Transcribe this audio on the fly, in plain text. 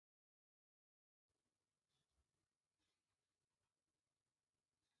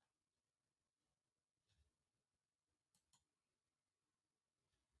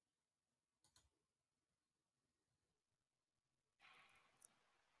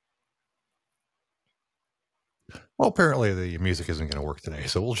Well, apparently the music isn't going to work today,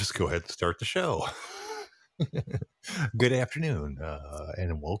 so we'll just go ahead and start the show. Good afternoon,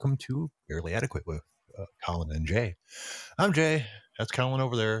 and welcome to Barely Adequate with Colin and Jay. I'm Jay. That's Colin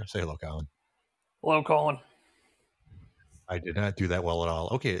over there. Say hello, Colin. Hello, Colin. I did not do that well at all.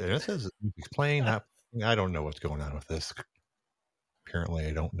 Okay, and it says music's playing. Not. I don't know what's going on with this. Apparently,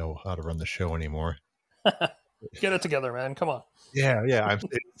 I don't know how to run the show anymore. Get it together, man. Come on. Yeah.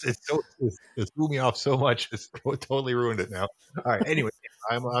 It threw me off so much. It's totally ruined it now. All right. Anyway,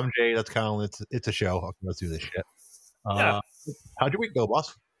 I'm Jay. That's Colin. It's a show. Okay, let's do this shit. Yeah. Uh, how'd your week go,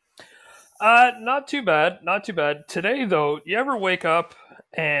 boss? Not too bad. Not too bad. Today, though, you ever wake up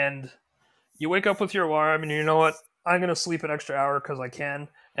and you wake up with your alarm and you know what? I'm going to sleep an extra hour because I can.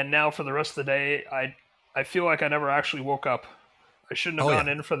 And now for the rest of the day, I feel like I never actually woke up. I shouldn't have Oh yeah. gone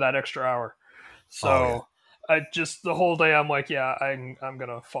in for that extra hour. Oh yeah. So I just the whole day I'm like, yeah, I'm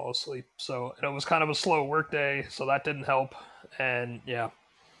gonna fall asleep. So and it was kind of a slow work day, so that didn't help. And yeah,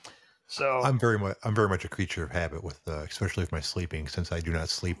 so I'm very much a creature of habit with, especially with my sleeping, since I do not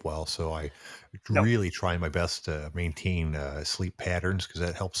sleep well. So I no, really try my best to maintain sleep patterns because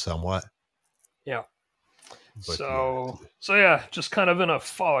that helps somewhat. yeah. But yeah, So yeah, just kind of in a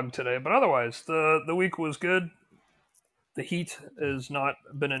fog today, but otherwise the week was good. The heat has not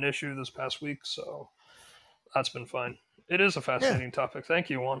been an issue this past week, so that's been fine. It is a yeah. fascinating topic. Thank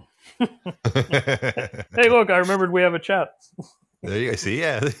you, Juan. Hey, look, I remembered we have a chat. There you go. See,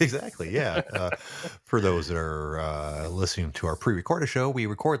 yeah, exactly. Yeah. For those that are listening to our pre-recorded show, we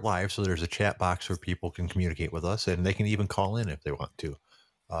record live, so there's a chat box where people can communicate with us, and they can even call in if they want to.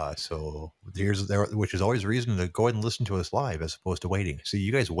 So here's there, which is always a reason to go ahead and listen to us live as opposed to waiting. See,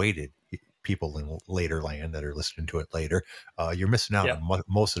 you guys waited. People in later land that are listening to it later, you're missing out Yeah, on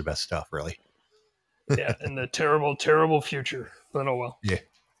most of the best stuff, really. yeah, in the terrible, terrible future. But oh well. Yeah,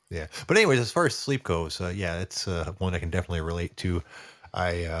 yeah. But anyways, as far as sleep goes, yeah, it's one I can definitely relate to.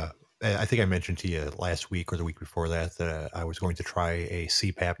 I uh, I think I mentioned to you last week or the week before that I was going to try a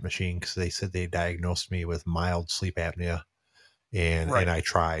CPAP machine because they said they diagnosed me with mild sleep apnea, and Right. I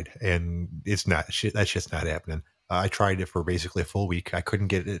tried, and it's not shit. That shit's not happening. I tried it for basically a full week. I couldn't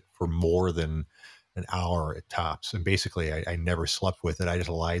get it for more than an hour at tops, and basically I never slept with it. I just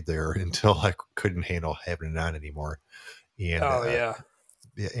lied there until I couldn't handle having it on anymore. And Oh yeah.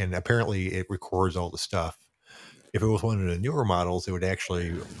 yeah, and apparently it records all the stuff. If it was one of the newer models, it would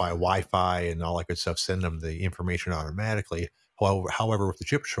actually by Wi-Fi and all that good stuff send them the information automatically. However, with the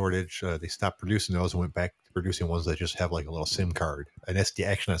chip shortage, they stopped producing those and went back to producing ones that just have like a little SIM card, an SD,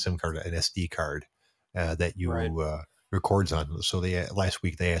 actually not a SIM card, an SD card that Right. you records on. So they last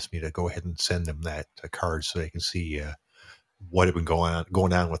week they asked me to go ahead and send them that card so they can see what had been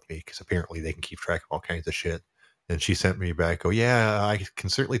going on with me because apparently they can keep track of all kinds of shit. And she sent me back. Oh yeah, I can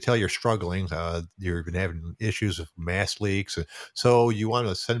certainly tell you're struggling. You've been having issues with mask leaks. So you want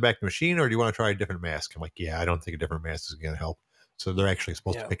to send back the machine, or do you want to try a different mask? I'm like, yeah, I don't think a different mask is going to help. So they're actually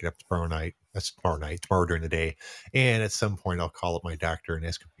supposed to Yeah. pick it up tomorrow night. That's tomorrow night, tomorrow during the day. And at some point, I'll call up my doctor and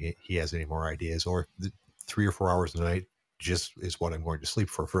ask if he has any more ideas, or the 3 or 4 hours a night just is what I'm going to sleep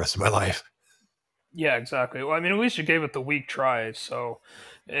for the rest of my life. Yeah. Exactly. Well, I mean, at least you gave it the week try, so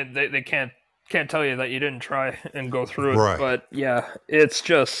they can't tell you that you didn't try and go through it. Right. But yeah, it's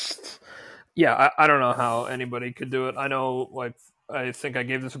just yeah. I don't know how anybody could do it. I know, like I think I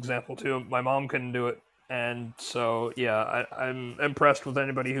gave this example too. My mom couldn't do it, and so yeah, I'm impressed with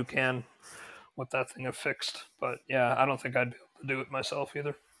anybody who can with that thing fixed. But yeah, I don't think I'd be able to do it myself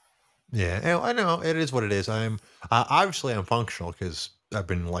either. Yeah, I know it is what it is. Obviously I'm functional because I've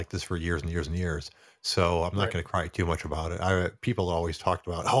been like this for years and years and years. So I'm not Right. going to cry too much about it. People always talked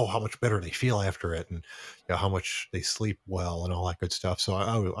about how much better they feel after it, and how much they sleep well and all that good stuff. So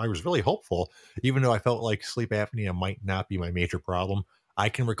I was really hopeful, even though I felt like sleep apnea might not be my major problem. I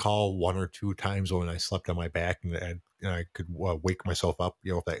can recall one or two times when I slept on my back and I could wake myself up,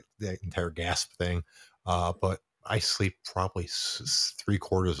 that entire gasp thing. But I sleep probably 3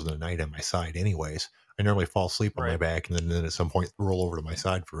 quarters of the night on my side, anyways. I normally fall asleep on my Right. back and then at some point roll over to my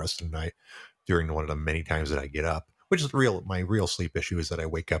side for the rest of the night during one of the many times that I get up. Which is real. My real sleep issue is that I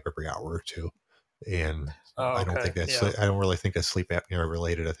wake up every hour or two, and Oh, okay. Yeah. I don't really think that's sleep apnea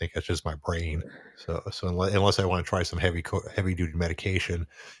related. I think that's just my brain. So unless I want to try some heavy duty medication,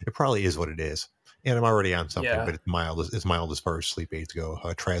 it probably is what it is. And I'm already on something, Yeah. but it's mild as far as sleep aids go.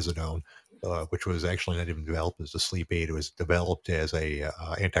 Trazodone, which was actually not even developed as a sleep aid. It was developed as a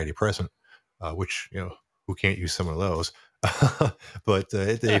antidepressant, which who can't use some of those. But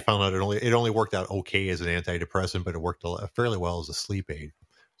they found out it only worked out okay as an antidepressant, but it worked fairly well as a sleep aid.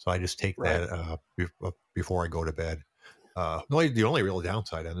 So I just take Right. that before I go to bed. The only real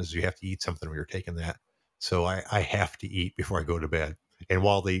downside on this is you have to eat something when you're taking that. So I have to eat before I go to bed. And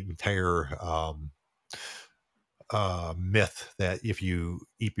while the entire myth that if you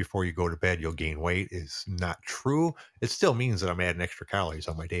eat before you go to bed, you'll gain weight is not true. It still means that I'm adding extra calories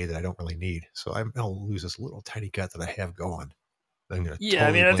on my day that I don't really need. So I'm going to lose this little tiny gut that I have going. I'm going to Yeah,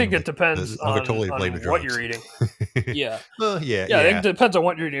 I totally mean, I think blame it depends I'm going to totally blame the on what you're drugs. eating. Yeah. Well, yeah, Yeah, I think yeah. it depends on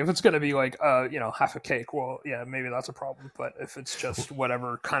what you're eating. If it's going to be like, half a cake, well, yeah, maybe that's a problem. But if it's just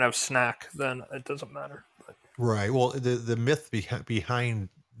whatever kind of snack, then it doesn't matter. But Right. Well, the myth behind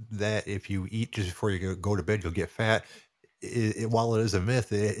that, if you eat just before you go to bed, you'll get fat. While it is a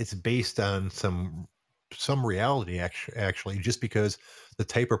myth, it's based on some reality. Actually, just because the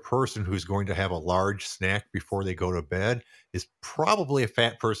type of person who's going to have a large snack before they go to bed is probably a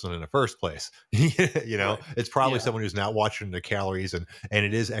fat person in the first place. right, It's probably yeah, someone who's not watching their calories, and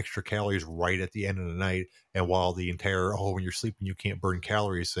it is extra calories right at the end of the night. And while the entire when you're sleeping you can't burn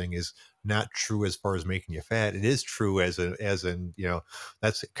calories thing is not true as far as making you fat. It is true as in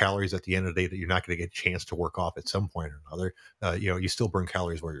that's calories at the end of the day that you're not going to get a chance to work off at some point or another. You still burn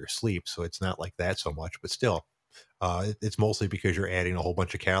calories while you're asleep, so it's not like that so much. But still, it's mostly because you're adding a whole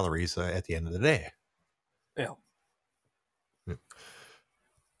bunch of calories at the end of the day. yeah.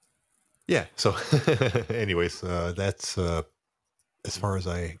 Yeah. So, anyways, that's as far as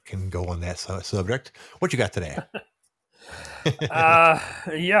I can go on that subject. What you got today?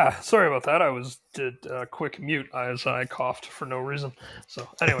 Yeah. Sorry about that. I did a quick mute as I coughed for no reason. So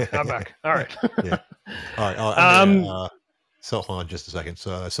anyway, I'm back. All right. Yeah. All right. I'm gonna. um. So hold on just a second.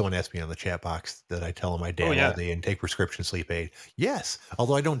 So someone asked me on the chat box that I tell them I Oh dab all yeah. day and take prescription sleep aid. Yes,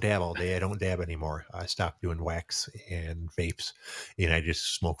 although I don't dab all day. I don't dab anymore. I stopped doing wax and vapes, and I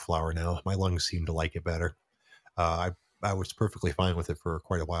just smoke flower now. My lungs seem to like it better. I was perfectly fine with it for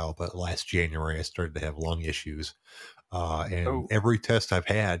quite a while, but last January I started to have lung issues, and Oh every test I've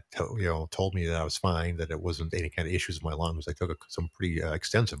had, told me that I was fine, that it wasn't any kind of issues with my lungs. I took some pretty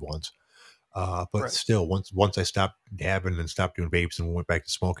extensive ones, but right. still, once I stopped dabbing and stopped doing vapes and went back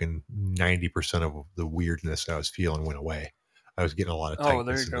to smoking, 90% of the weirdness I was feeling went away. I was getting a lot of Oh,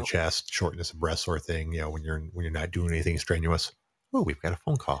 there you tightness in the go. chest, shortness of breath, sort of thing. When you're not doing anything strenuous. Oh, we've got a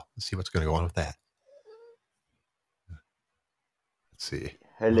phone call. Let's see what's going to go on with that. Let's see.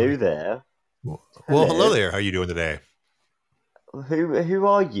 Hello there. Well, hello Hello. there. How are you doing today? Who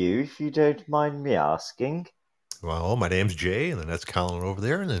are you, if you don't mind me asking? Well, my name's Jay, and then that's Colin over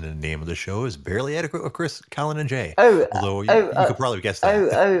there, and then the name of the show is Barely Adequate with Chris, Colin and Jay. Oh, Although you could probably guess that.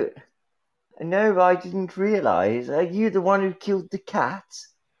 oh. No, I didn't realize. Are you the one who killed the cat?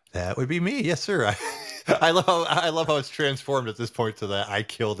 That would be me. Yes, sir. I love how it's transformed at this point to that I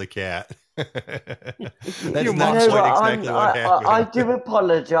killed a cat. That's You not No, monster. quite exactly what I happened. do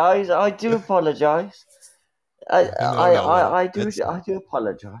apologize. I do apologize. No. Well, I do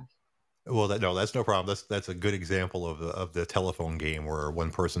apologize. no, that's no problem. That's a good example of the telephone game where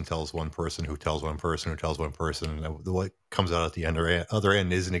one person tells one person who tells one person who tells one person, and what comes out at the other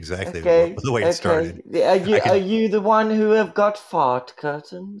end isn't exactly Okay, the way it okay. started. I Are could. you the one who have got fart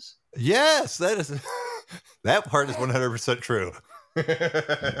curtains? Yes, that is that part is 100% true.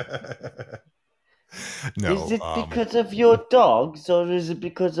 Is No, it because of your dogs or is it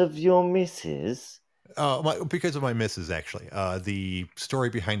because of your missus? because of my missus, actually. The story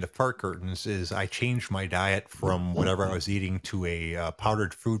behind the fart curtains is I changed my diet from whatever I was eating to a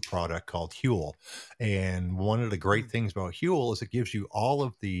powdered food product called Huel. And one of the great things about Huel is it gives you all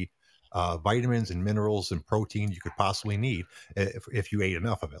of the vitamins and minerals and protein you could possibly need if you ate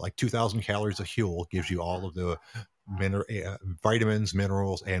enough of it. Like 2,000 calories of Huel gives you all of the vitamins,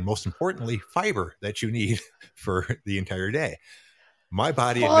 minerals, and most importantly, fiber that you need for the entire day. My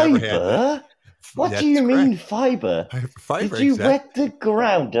body had never had that. Fiber? What do That's you mean correct. fiber? Fiber, Did you exact. wet the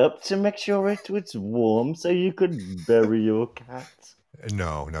ground up to make sure it was warm so you could bury your cat?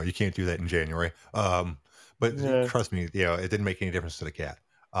 No, you can't do that in January. But No. trust me, it didn't make any difference to the cat.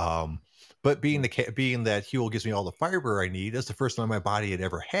 Um, but being that Huel gives me all the fiber I need, that's the first time my body had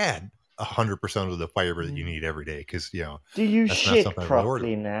ever had 100% of the fiber that you need every day. Because Do you that's not shit something I really ordered.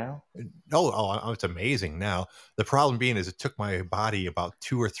 properly now? It's amazing now. The problem being is it took my body about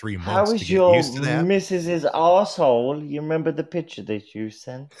 2 or 3 months How to is get your used to that. missus's arsehole? You remember the picture that you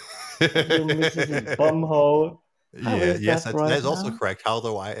sent of your missus's bumhole? How Yeah, is yes, that that right is also now? correct.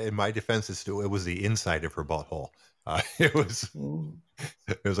 Although in my defense, it was the inside of her butthole. It was Mm.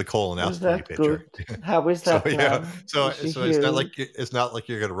 it was a Was colonoscopy that picture. good? How is So that yeah, now? so Is she so it's not like healed?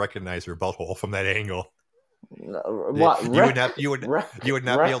 you're going to recognize her butthole from that angle. What? You would not you would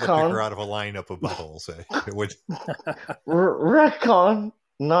not be able to pick her Recon? out of a lineup of buttholes. It would. Recon?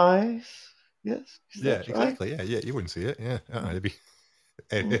 Nice. Yes, is Yeah, that right? exactly. Yeah, you wouldn't see it. Yeah, it'd be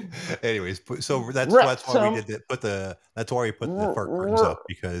Anyways, so that's why we Rectum. did that. That's why we put the fart curtains up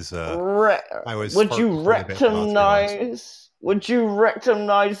because I was Would you farting quite a bit for about 3 months. Would you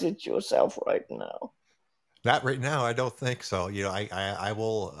rectimize it yourself right now? Not right now. I don't think so. I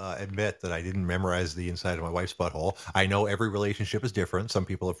will admit that I didn't memorize the inside of my wife's butthole. I know every relationship is different. Some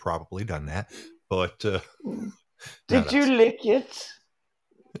people have probably done that, but not Did you us. lick it?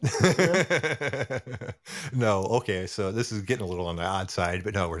 No. Okay. So this is getting a little on the odd side,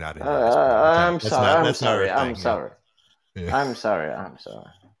 but no, we're not into this point in time. I'm sorry. I'm That's not our sorry. I'm thing. Yeah. sorry. Yeah. I'm sorry. I'm sorry.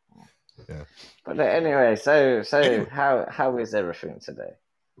 Yeah. But anyway, so Anyway, how is everything today?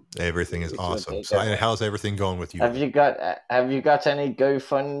 everything is What's your awesome. day So, going? how's everything going with you? Have you got any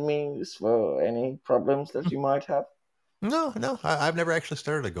GoFundMe's for any problems that you might have? No, no, I've never actually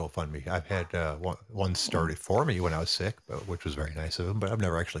started a GoFundMe. I've had one started for me when I was sick, which was very nice of him. But I've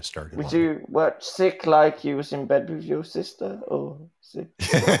never actually started Would one. you what sick like you was in bed with your sister or sick?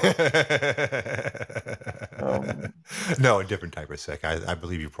 No, a different type of sick. I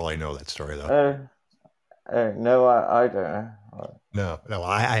believe you probably know that story though. No, I don't know. No,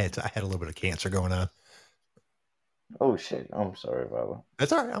 I had a little bit of cancer going on. Oh shit! I'm sorry, Baba.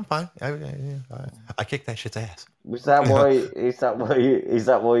 That's all right. I'm fine. I kicked that shit's ass. Was that why? Is that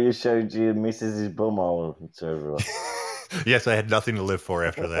why you showed your missus's bumhole to everyone? Yes, I had nothing to live for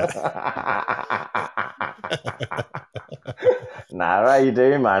after that. Nah, how you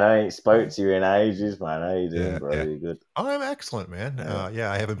doing, man? I ain't spoke to you in ages, man. How you doing, Yeah, bro? yeah. You good? Oh, I'm excellent, man. Yeah,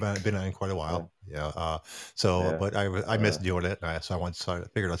 I haven't been on in quite a Yeah, while. Yeah. So, yeah. but I miss doing it. So I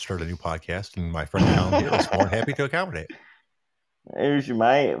figured I'd start a new podcast, and my friend Colin here is more than happy to accommodate. Who's your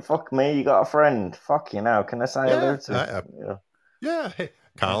mate? Fuck me, you got a friend. Fuck you now. Can I say hello Yeah, to? Yeah. yeah. Hey,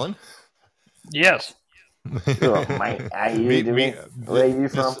 Colin. Yes. Oh, mate, how you me, doing? Where are you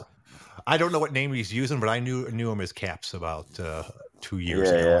this. from? I don't know what name he's using, but I knew him as Caps about 2 years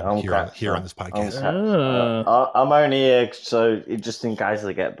Yeah, ago, yeah. and I'm Caps, here on man. this I'm podcast. Caps. Ah. I'm only here so just in case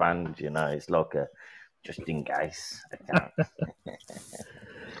I get banned. You know, it's like a just in case account.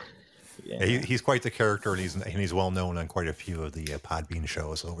 Yeah, he's quite the character, and he's well known on quite a few of the Podbean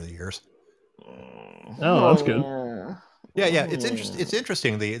shows over the years. Oh, that's good. Yeah. It's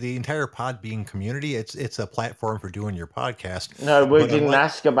interesting. The entire Podbean community. It's a platform for doing your podcast. No, we But didn't unlike,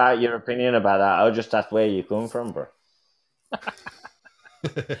 ask about your opinion about that. I just asked where you come from, bro.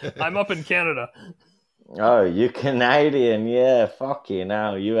 I'm up in Canada. Oh, you're Canadian, yeah. Fuck you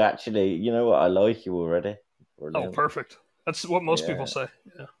now. You actually, you know what? I like you already. Oh, Brilliant. perfect. That's what most people Yeah. say.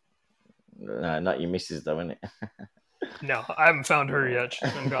 Yeah. No, not your missus, though, innit? No, I haven't found her yet.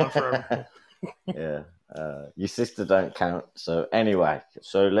 She's been gone forever. Yeah. Your sister don't count. So anyway,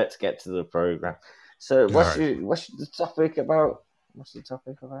 so let's get to the program. So what's all right. the topic about? What's the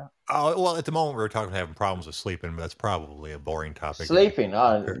topic about? Oh, well, at the moment we're talking about having problems with sleeping, but that's probably a boring topic. Sleeping.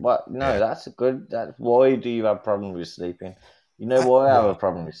 Oh, what? No, Yeah. that's a good. That. Why do you have problems with sleeping? You know why I have a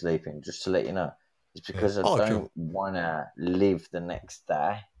problem with sleeping? Just to let you know, it's because I Oh, true. don't want to live the next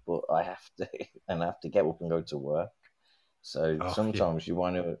day, but I have to, and I have to get up and go to work. So Oh, sometimes you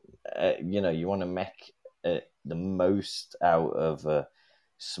want to, you want to make the most out of a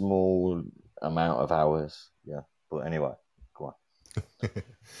small amount of hours. Yeah. But anyway, go on.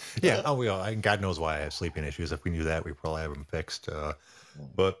 Yeah. Oh, God knows why I have sleeping issues. If we knew that, we probably have them fixed.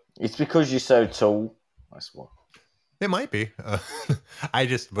 But It's because you're so tall. That's what. it might be. But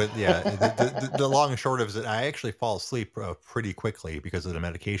yeah, the long and short of it is that I actually fall asleep pretty quickly because of the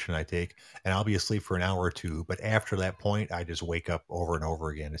medication I take, and I'll be asleep for an hour or two. But after that point, I just wake up over and over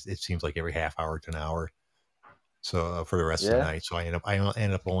again. It seems like every half hour to an hour. So for the rest of the Yeah. night, so I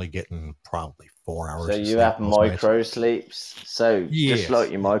end up only getting probably 4 hours So of you sleep have most nights. micro sleeps. So just Yes.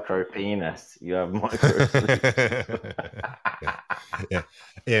 like your micro penis, you have micro sleeps. Yeah.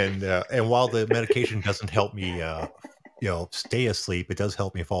 And while the medication doesn't help me stay asleep, it does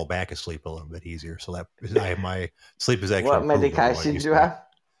help me fall back asleep a little bit easier. So that my sleep is actually What improved over what it medication do used you to be. have? I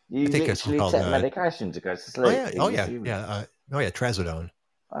You think it's something literally called take medication to go to sleep. Are you serious? trazodone,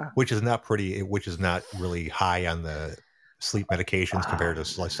 Wow. which is not really high on the sleep medications compared to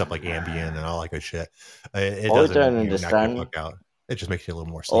stuff like Ambien and all that good shit. It I doesn't don't knock you the understand. fuck out. It just makes you a little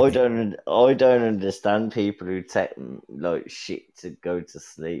more I sleepy. don't. I don't understand people who take like shit to go to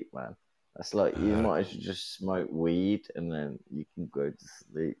sleep, man. That's like you Uh, might as well just smoke weed and then you can go to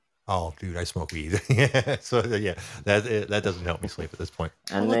sleep. Oh, dude, I smoke weed. Yeah, so yeah, that doesn't help me sleep at this point.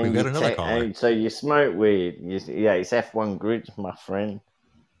 Oh, And look, then we've you got another take, caller. and so you smoke weed. Yeah, it's F1 grid, my friend.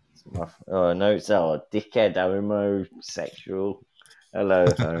 Oh no, it's dickhead, homosexual. Hello,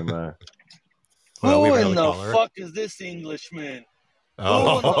 homo. Well, we Who have in another the caller. fuck is this Englishman? Who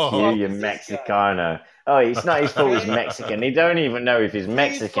the Fuck you, fuck Oh, you is this guy? Mexicano. Oh, it's not his fault he's Hey, Mexican. He don't even know if he's fee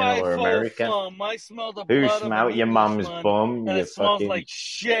Mexican fi or fo American. fum. I smell the Who blood of an smelt your mum's Englishman, bum, and you it smells fucking... like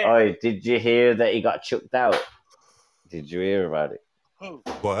shit. Oh, did you hear that he got chucked out? Did you hear about it? Who?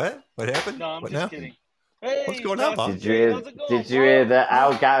 what? What happened? No, I'm What just now? kidding. What's Hey, going on, Pastor Bob? Did you Jay, hear? how's it going, Did you hear bro? that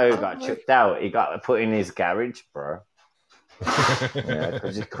Al Gatto I'm got like, chucked out? He got put in his garage, bro. Yeah,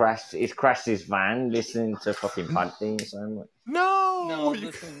 because he crashed. He's crashed his van listening to fucking Ponty so much. No, no.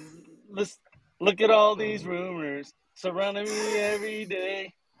 listen. Look at all these rumors surrounding me every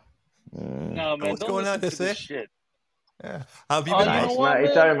day. No, man, What's don't going on, listen to this Jose? shit. Yeah. How have you Oh, been, you No, know Bob? it's what, not. It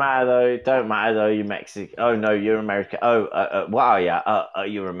man? don't matter though. It don't matter though. You're Mexican. Oh no, you're American. Oh, what are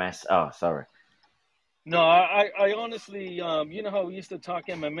you? You're a mess. Oh, sorry. No, I honestly, you know how we used to talk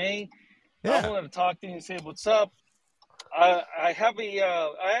MMA? I Yeah. wanted to talk to you and say what's up. I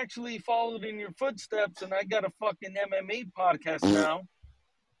actually followed in your footsteps, and I got a fucking MMA podcast now.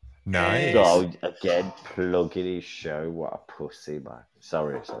 Nice. And Oh, again, plugging his show. What a pussy, man.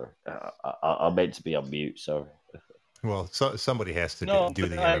 Sorry. I meant to be on mute. Sorry. Well, somebody has to no, do but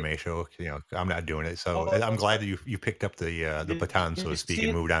the MMA show. I'm not doing it, so I'm glad that you picked up the did baton, so you to speak, and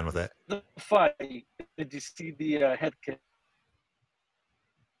see moved on with it. the fight? Did you see the head kick?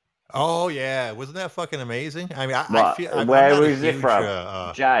 Oh yeah, wasn't that fucking amazing? I mean, I What? feel I'm Where not a was he huge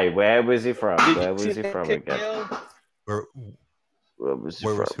from? Jay, where was he from? Did you Where see was he the head from kick, again? Leo? where, Where was he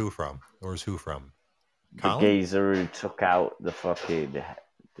where was from? who from? Where was who from? The Colin? geezer who took out the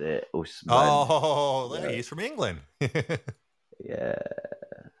Usman. Oh, Yeah, he's from England. yeah.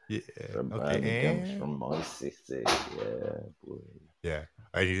 Yeah. From Okay, Birmingham, from my city. Yeah, boy. yeah,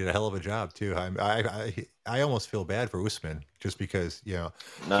 he did a hell of a job too. I almost feel bad for Usman just because he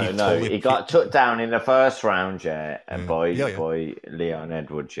No. totally. He got took down in the first round, yeah, and Yeah, yeah. by Leon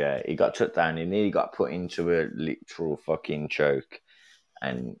Edwards, yeah. He got took down. He nearly got put into a literal fucking choke,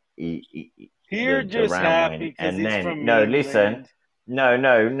 and You're the just round happy went. because And he's then from no, listen,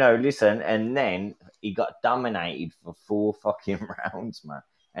 England. no, listen, and then he got dominated for 4 fucking rounds, man.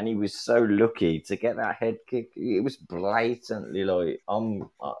 And he was so lucky to get that head kick. It was blatantly like I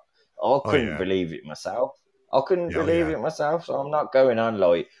Oh couldn't yeah, believe it myself. I couldn't yeah, oh believe yeah. it myself. So I'm not going on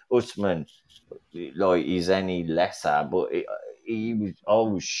like Usman, like he's any lesser. But he was. I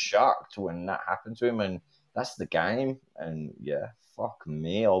was shocked when that happened to him, and that's the game. And yeah, fuck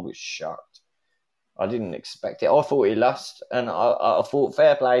me, I was shocked. I didn't expect it. I thought he lost, and I thought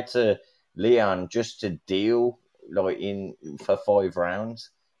fair play to Leon just to deal like in for 5 rounds,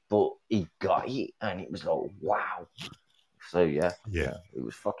 but he got it, and it was like wow. So yeah, Yeah. it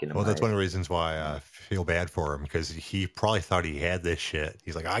was fucking Well, that's one of amazing. the reasons why I feel bad for him because he probably thought he had this shit.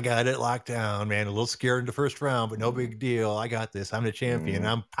 He's like, I got it locked down, man. A little scared in the first round, but no big deal. I got this. I'm the champion. Mm,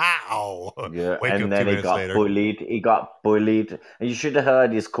 I'm pow. yeah, Wake and up then 2 minutes later. He got bullied, and you should have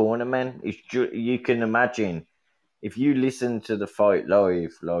heard his corner, man. You can imagine if you listen to the fight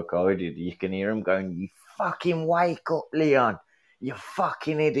live, like I did, you can hear him going, "You fucking wake up, Leon! You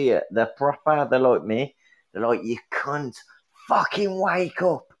fucking idiot!" They're proper. They're like me. They're like, "You cunt! Fucking wake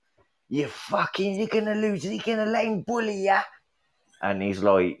up! You're gonna lose. You're gonna let him bully ya." And he's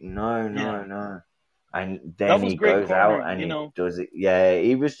like, "No, Yeah, no, no." And that then was he great goes out cornering. and You he know, does it. Yeah,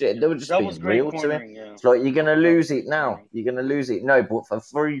 he was. They were just that was being great real to him. cornering. Yeah, It's like you're gonna that was lose it great now. cornering. You're gonna lose it. No, but for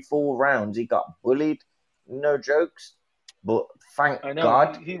 3, 4 rounds, he got bullied. No jokes. But thank I know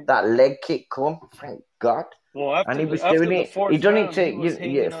God he that leg kick come. Thank God. well And he was after doing the it. He fourth done it round, to he was you.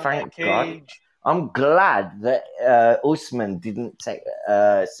 Yeah, hanging on that thank God. cage. I'm glad that Usman didn't take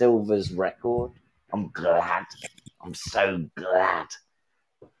Silver's record. I'm glad. I'm so glad.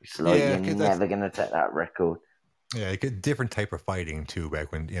 It's like Yeah, you're because that's never gonna take that record. yeah, a different type of fighting too.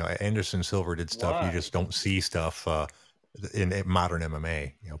 Back when Anderson Silva did stuff, you Why? just don't see stuff in modern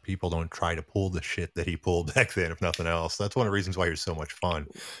MMA. People don't try to pull the shit that he pulled back then, if nothing else. That's one of the reasons why he was so much fun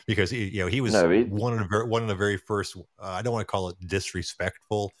because he was No, one of the very first. I don't want to call it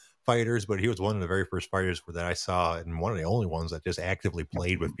disrespectful fighters, but he was one of the very first fighters that I saw, and one of the only ones that just actively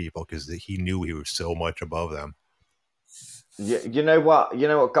played with people because he knew he was so much above them. you know what? You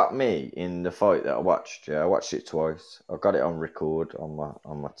know what got me in the fight that I watched? Yeah, I watched it twice. I got it on record on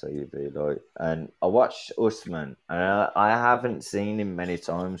my TV, like, and I watched Usman, and I haven't seen him many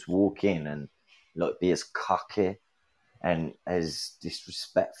times walk in and like be as cocky and as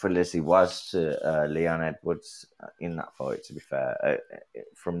disrespectful as he was to Leon Edwards in that fight. To be fair,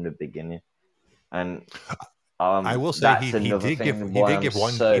 from the beginning, and I will say that's another thing he why did I'm give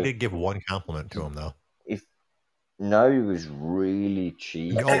he so. did give one compliment to him though. If No, he was really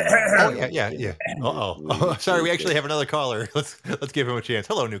cheeky, man. Oh In yeah, the yeah, beginning, yeah. he was Uh really oh. Sorry, we actually cheeky. have another caller. Let's give him a chance.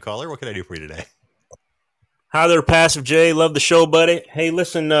 Hello, new caller. What can I do for you today? Hi there, Passive J. Love the show, buddy. Hey,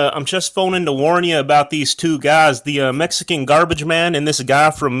 listen, I'm just phoning to warn you about these two guys, the Mexican garbage man and this guy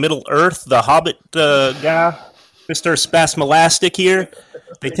from Middle Earth, the Hobbit guy, Mr. Spasmolastic here.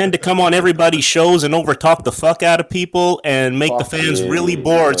 They tend to come on everybody's shows and overtalk the fuck out of people and make the Fuck fans really you.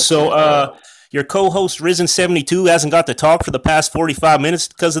 bored. Suck So, a dick. your co-host Risen72 hasn't got to talk for the past 45 minutes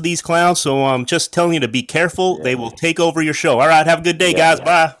because of these clowns. So I'm just telling you to be careful. Yeah. They will take over your show. All right, have a good day, guys.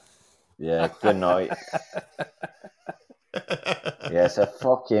 Bye. Yeah, good night. Yeah, so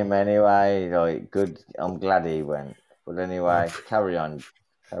fuck him anyway. Like, good. I'm glad he went. But anyway, carry on.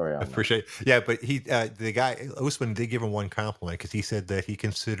 Carry on. Appreciate. Yeah, but he, the guy Usman did give him one compliment because he said that he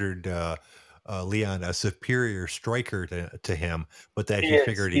considered Leon a superior striker to him, but that he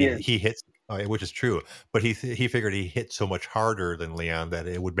figured he hits, which is true. But he figured he hit so much harder than Leon that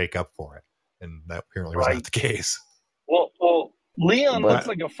it would make up for it, and that apparently was not the case. Well, Leon But looks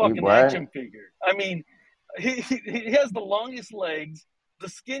like a fucking action figure. I mean, he has the longest legs, the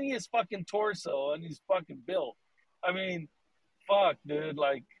skinniest fucking torso, and he's fucking built. I mean, fuck, dude.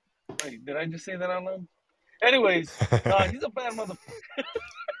 Like, wait, did I just say that out loud? Anyways, he's a bad motherfucker.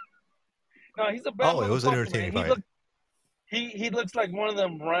 No, he's a bad motherfucker. It was an entertaining fight. He looks like one of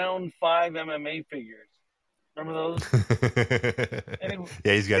them round 5 MMA figures. Remember those? Anyway.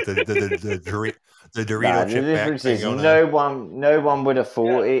 Yeah, he's got the Dorito the chip difference back is no one would have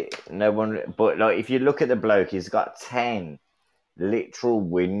fought it. No one, but like if you look at the bloke, he's got 10 literal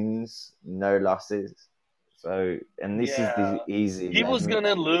wins, no losses. So, and this is the easy. He was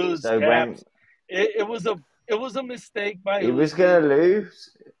gonna lose. So it was a mistake by. He was gonna lose.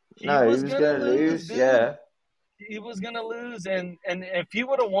 He was gonna lose. Dude. Yeah. He was gonna lose, and if he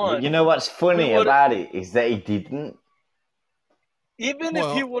would have won, but you know what's funny about it is that he didn't. Even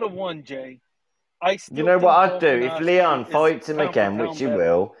if he would have won, Jay, I still. You know what I'd do if Leon fights him again, which he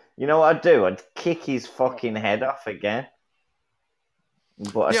will. You know what I'd do? I'd kick his fucking head off again.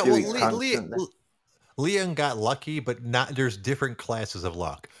 But I do it constantly. Leon got lucky, but there's different classes of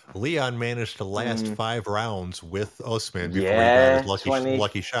luck. Leon managed to last 5 rounds with Usman before he got his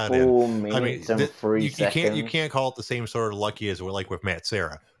lucky shot in. I mean, you can't call it the same sort of lucky as we're like with Matt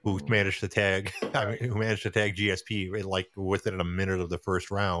Serra, who managed to tag GSP like within a minute of the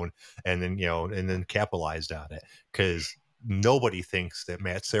first round, and then capitalized on it because nobody thinks that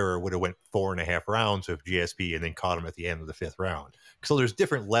Matt Serra would have went 4.5 rounds with GSP and then caught him at the end of the 5th round. So there's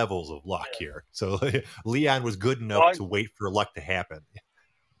different levels of luck here. So Leon was good enough to wait for luck to happen.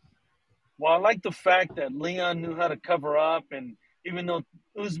 Well, I like the fact that Leon knew how to cover up, and even though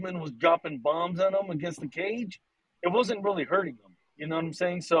Usman was dropping bombs on him against the cage, it wasn't really hurting him. You know what I'm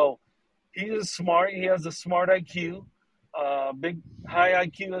saying? So he is smart. He has a smart IQ, big high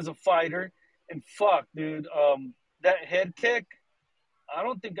IQ as a fighter. And fuck, dude, that head kick, I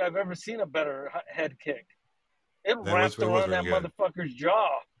don't think I've ever seen a better head kick. It wrapped around that motherfucker's jaw.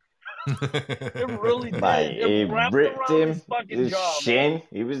 It really did. It ripped him. His fucking jaw, shin. Man.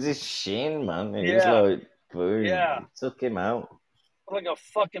 It was his shin, man. It was like, boom. Yeah. It took him out. Like a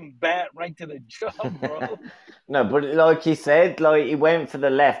fucking bat right to the jaw, bro. No, but like he said, like he went for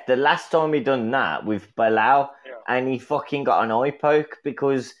the left. The last time he done that with Bilal, and he fucking got an eye poke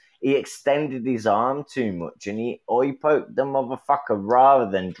because he extended his arm too much and he eye poked the motherfucker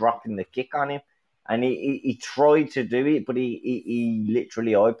rather than dropping the kick on him. And he tried to do it, but he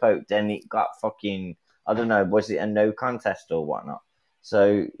literally eye poked and it got fucking, I don't know, was it a no contest or whatnot?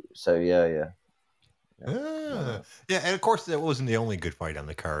 So yeah. Yeah, and of course that wasn't the only good fight on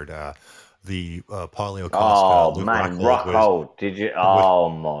the card. The Paulo Costa, Luke Rockhold. Did you? Oh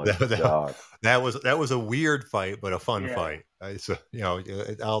my god, that was a weird fight, but a fun fight. So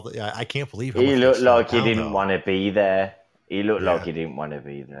I can't believe how he much looked like he didn't want to be there. He looked like he didn't want to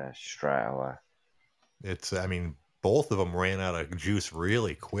be there straight away. Both of them ran out of juice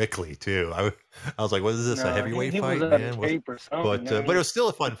really quickly too. I was like, "What is this? A heavyweight fight, man?" But it was still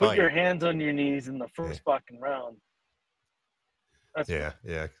a fun fight. Put your hands on your knees in the first fucking round. Yeah.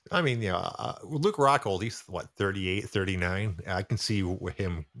 Luke Rockhold, he's what, 38, 39. I can see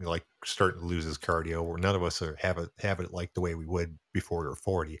him like starting to lose his cardio. Where none of us have it like the way we would before we were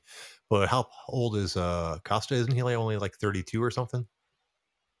 40. But how old is Costa? Isn't he only like 32 or something?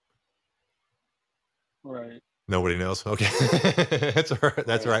 Right. Nobody knows. Okay, that's all right.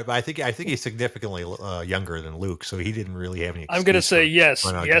 That's all right. But I think he's significantly younger than Luke, so he didn't really have any. I'm going to say yes.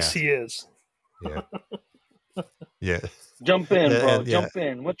 Yes, he is. Yeah. Yeah. Jump in, bro. Jump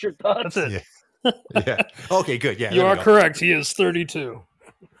in. What's your thoughts? That's it. Yeah. Okay. Good. Yeah. You are correct. He is 32.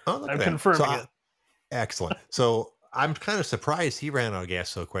 I'm confirming it. Excellent. So I'm kind of surprised he ran out of gas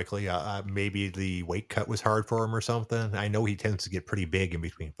so quickly. Maybe the weight cut was hard for him or something. I know he tends to get pretty big in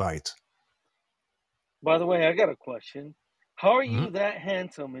between fights. By the way, I got a question. How are Mhm. you that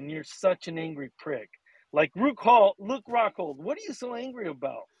handsome and you're such an angry prick? Like Luke Rockhold, what are you so angry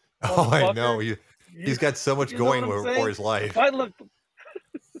about, Oh, I know. motherfucker? He's You, got so much you know what going I'm for saying? his If life. I look,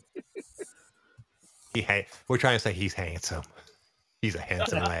 We're trying to say he's handsome. He's a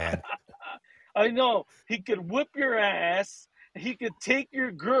handsome lad. I know he could whip your ass. He could take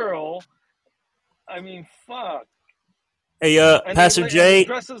your girl. I mean, fuck. Hey, Pastor And he Jay,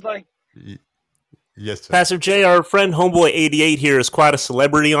 dresses like Y- Yes, sir. Pastor Jay, our friend Homeboy88 here is quite a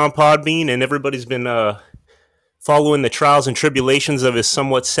celebrity on Podbean, and everybody's been following the trials and tribulations of his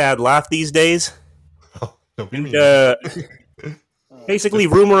somewhat sad life these days. Oh, don't be And mean. basically,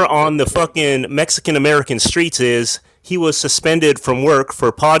 rumor on the fucking Mexican American streets is he was suspended from work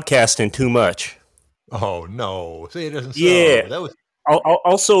for podcasting too much. Oh no! Say it isn't Yeah. so. That was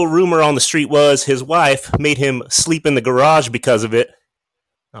Also, rumor on the street was his wife made him sleep in the garage because of it,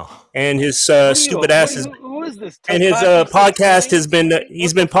 oh. and his what are you? stupid ass is. Who is this? And his Takashi podcast 69? has been he's What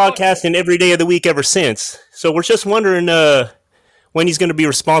the been fuck? podcasting every day of the week ever since. So we're just wondering when he's going to be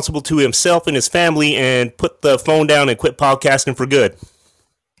responsible to himself and his family and put the phone down and quit podcasting for good.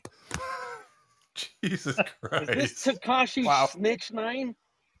 Jesus Is Christ! this Takashi Wow. Snitch 9?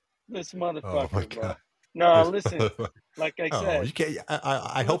 This Oh motherfucker, my bro. God! No, This listen. motherfucker. Like I Oh, said, you can't.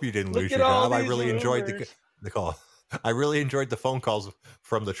 I look, hope you didn't look lose at your all job. I these really enjoyed rumors. the call. I really enjoyed the phone calls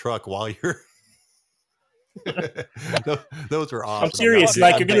from the truck while you're. Those were awesome. I'm serious. Yeah,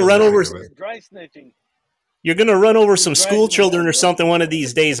 Like I'm you're gonna daily run over listening to it. Dry snitching. you're gonna run over He's some dry school children snitching, or bro. something one of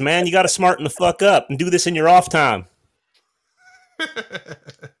these days, man. You got to smarten the fuck up and do this in your off time.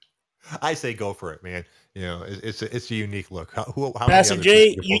 I say go for it, man. You know, it's a unique look. How many Pastor other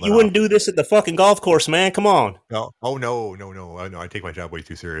Jay, people can pull that you wouldn't off? do this at the fucking golf course, man. Come on. No, oh no! I take my job way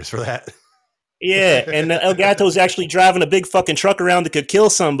too serious for that. Yeah, and El Gato's actually driving a big fucking truck around that could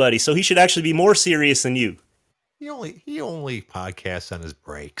kill somebody, so he should actually be more serious than you. He only podcasts on his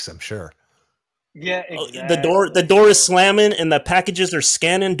breaks, I'm sure. Yeah, Oh, exactly. the door is slamming and the packages are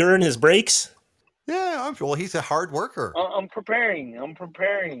scanning during his breaks. Yeah, I'm sure. Well, he's a hard worker. I'm preparing. I'm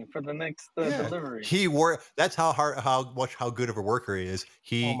preparing for the next Yeah, delivery. That's how good of a worker he is. Oh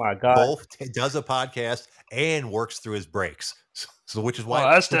He my God. both does a podcast and works through his breaks. So which is why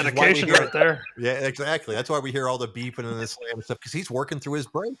Well, that's which is why we dedication hear right there. Yeah, exactly. That's why we hear all the beeping and the slam and stuff because he's working through his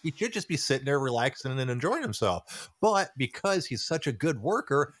break. He should just be sitting there relaxing and enjoying himself. But because he's such a good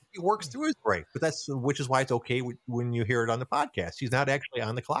worker, he works through his break. But which is why it's okay when you hear it on the podcast. He's not actually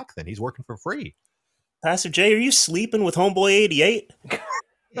on the clock then. He's working for free. Pastor Jay, are you sleeping with Homeboy 88?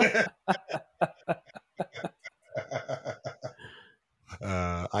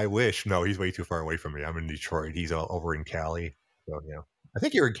 I wish. No, he's way too far away from me. I'm in Detroit. He's over in Cali. So, I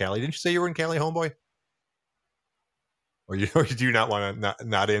think you're in Cali. Didn't you say you were in Cali, homeboy? Or do you not want to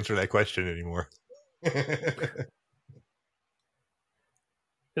not answer that question anymore?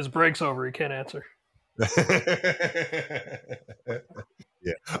 His break's over. He can't answer.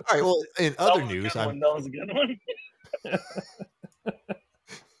 Yeah. All right. Well, in other That was a news, good one. That was a good one.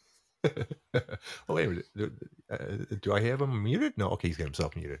 Oh, wait a minute. Do I have him muted? No. Okay, he's got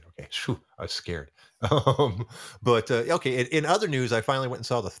himself muted. Okay. Phew, I was scared. But okay. In other news, I finally went and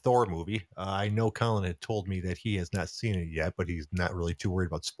saw the Thor movie. I know Colin had told me that he has not seen it yet, but he's not really too worried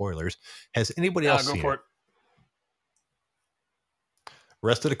about spoilers. Has anybody else Go seen for it?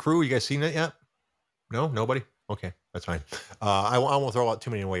 Rest of the crew, you guys seen it yet? No, nobody. Okay, that's fine. I won't throw out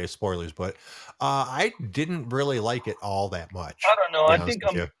too many way of spoilers, but I didn't really like it all that much. I don't know. to be I honest think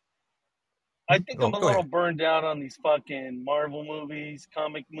with I'm. you. I think I'm a Go little ahead. burned out on these fucking Marvel movies,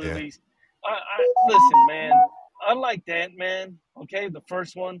 comic Yeah. movies. Listen, man. I liked Ant-Man. Okay, the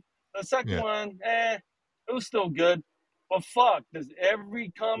first one. The second Yeah. one, it was still good. But fuck, does every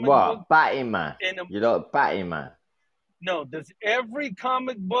comic book What? Batman? in a You like Batman? no? Does every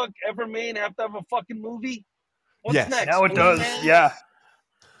comic book ever made have to have a fucking movie? What's Yes. next? Now it does. He-Man? Yeah.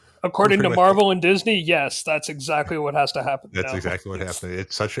 According to Pretty much. Marvel and Disney, yes, that's exactly what has to happen. That's now. exactly what happened.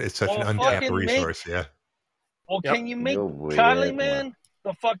 It's such an Well, untapped fucking resource. Yeah. Well, Yep. can you make You're weird, Kylie, man. man,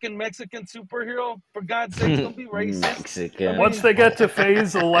 the fucking Mexican superhero? For God's sakes, don't be racist. Mexican. Once they get to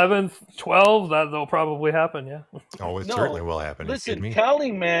phase 11, 12, that'll probably happen, yeah. Oh, it No, certainly will happen. Are you Listen, kidding me?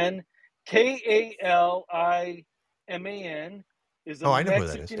 Cali Man, Kaliman, is a Oh, I know who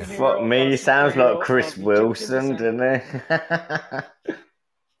that is, Mexican yeah. hero. Fuck me, a he sounds superhero like Chris of Egyptian Wilson, descent. doesn't he?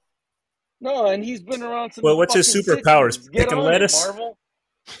 No, and he's been around since Well, the what's his fucking superpowers? 60s. Get Picking on lettuce? it, Marvel.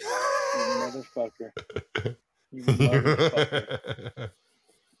 You motherfucker. You motherfucker.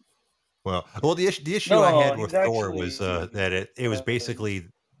 Well, the issue No, I had with he's Thor was actually- that it was basically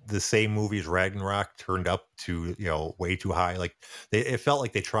the same movie as Ragnarok turned up to way too high. Like it felt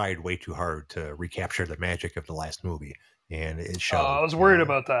like they tried way too hard to recapture the magic of the last movie, and it showed. I was worried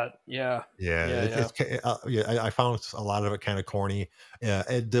about that. Yeah, Yeah, I found a lot of it kind of corny.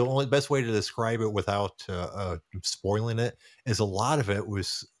 And the only best way to describe it without spoiling it is a lot of it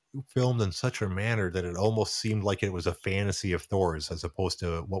was filmed in such a manner that it almost seemed like it was a fantasy of Thor's as opposed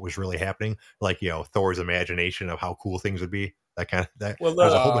to what was really happening. Like Thor's imagination of how cool things would be. That kind of that. Well,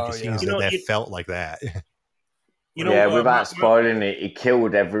 There's a whole bunch of scenes yeah. that felt like that. Without spoiling it, he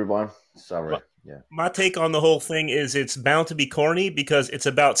killed everyone. Sorry. Yeah. My take on the whole thing is it's bound to be corny because it's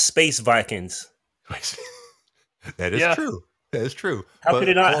about space Vikings. That is true. That is true. How could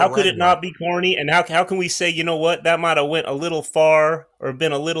it not be corny? And how can we say, you know what, that might have went a little far or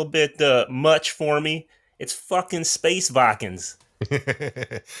been a little bit much for me? It's fucking space Vikings.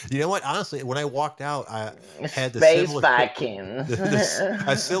 You know what? Honestly, when I walked out, I had the space Vikings.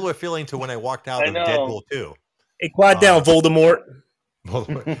 A similar feeling to when I walked out of Deadpool 2. Hey, quiet down, Voldemort.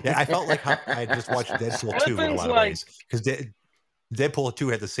 Yeah, I felt like I just watched Deadpool 2 in a lot of ways because Deadpool 2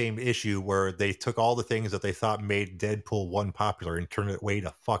 had the same issue where they took all the things that they thought made Deadpool 1 popular and turned it way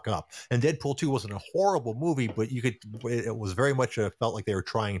to fuck up. And Deadpool 2 wasn't a horrible movie, but it was very much felt like they were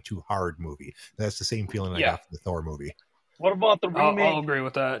trying too hard movie. That's the same feeling I got from the Thor movie. What about the remake? I'll agree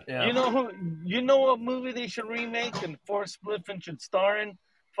with that. Yeah. You know what movie they should remake and Forrest Griffin should star in?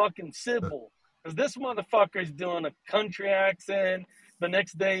 Fucking Sybil. Because this motherfucker's doing a country accent. The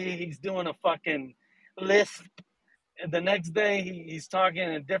next day he's doing a fucking lisp. And the next day he's talking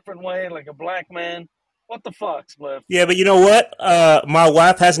in a different way, like a black man. What the fuck, Spliff? Yeah, but you know what? My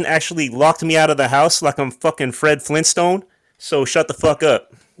wife hasn't actually locked me out of the house like I'm fucking Fred Flintstone. So shut the fuck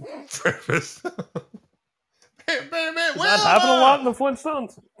up. Man, that happened a lot in the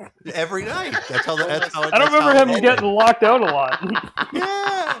Flintstones. Every night. That's how. I don't remember him getting locked out a lot.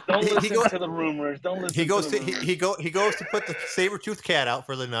 Yeah. Don't listen to the rumors. Don't listen. He goes to put the saber-toothed cat out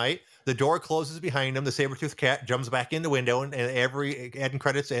for the night. The door closes behind him. The saber-toothed cat jumps back in the window, and every end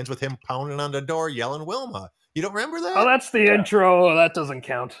credits ends with him pounding on the door, yelling "Wilma." You don't remember that? Oh, that's the intro. Oh, that doesn't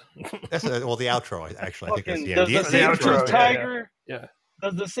count. That's the outro. Actually, I think that's the end. The saber-toothed tiger. Yeah.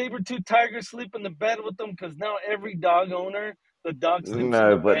 Does the saber-toothed tiger sleep in the bed with them? Because now every dog owner, the dog sleeps in the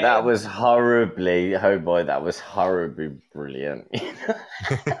No, but bed. that was horribly, oh boy, that was horribly brilliant.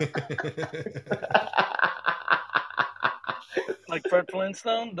 Like Fred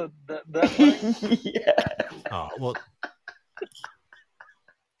Flintstone? That line? Yeah. Oh, well.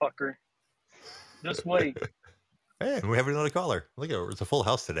 Fucker. Just wait. Hey, we have another caller. Look at it. It's a full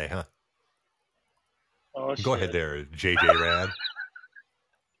house today, huh? Oh, Go ahead there, JJ Rad.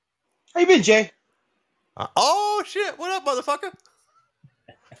 How you been, Jay? Oh, shit. What up, motherfucker?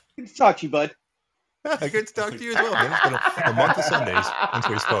 Good to talk to you, bud. Good to talk to you as well, man. It's been a month of Sundays since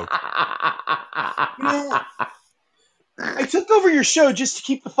we spoke. I took over your show just to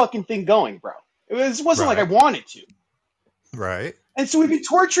keep the fucking thing going, bro. It wasn't like I wanted to. Right. And so we've been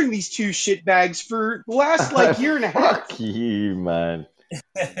torturing these two shitbags for the last, year and a half. Fuck you, man.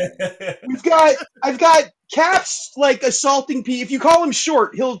 I've got Caps, assaulting people. If you call him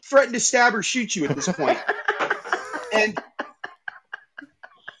short, he'll threaten to stab or shoot you at this point. And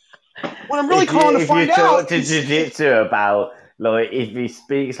what I'm really calling to find out... If you talk to Jiu-Jitsu about, if he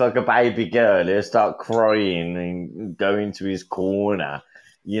speaks like a baby girl, he'll start crying and go into his corner.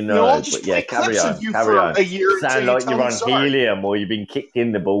 I'll just play carry clips on, of you carry for on. a year Sound until like you you're tell on me sorry. helium or you've been kicked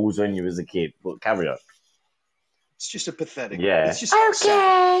in the balls when you was a kid, but carry on. It's just a pathetic... Yeah. It's just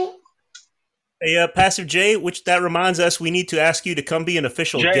okay. Hey, Passive Jay, which that reminds us, we need to ask you to come be an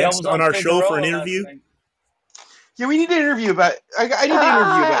official guest on our show for an interview. Yeah, we need to interview about... I need to interview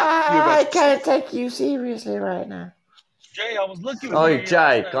about you about... I can't take you seriously right now. Jay, I was looking. Oh,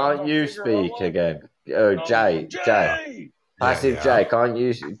 Jay, can't you speak again? Oh, Jay. Passive Jay, can't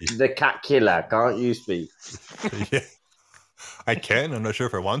you... The cat killer, can't you speak? Yeah. I can. I'm not sure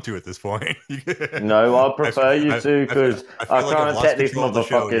if I want to at this point. No, I prefer you to because I can't take this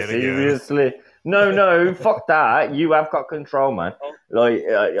motherfucker seriously. No, fuck that. You have got control, man.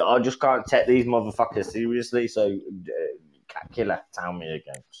 I just can't take these motherfuckers seriously. So, cat killer, tell me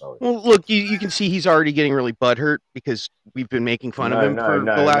again. Sorry. Well, look, you can see he's already getting really butthurt because we've been making fun of him for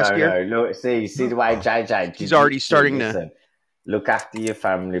the last year. No, look, see the way JJ. He's already starting to look after your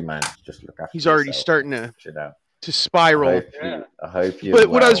family, man. Just look after. He's already yourself. starting to spiral. I hope you. But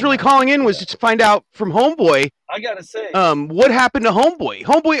what I was really calling in was to find out from Homeboy. I gotta say, what happened to Homeboy?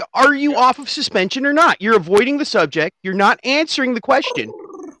 Homeboy, are you off of suspension or not? You're avoiding the subject. You're not answering the question.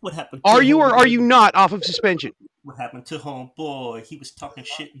 What happened? Are you or are you not off of suspension? What happened to Homeboy? He was talking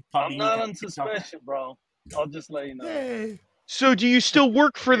shit. I'm not on suspension, bro. I'll just let you know. Hey. So do you still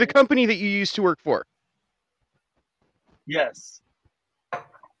work for the company that you used to work for? Yes.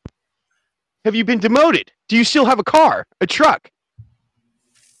 Have you been demoted? Do you still have a car, a truck?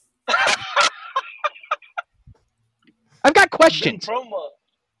 I've got Big questions. promo.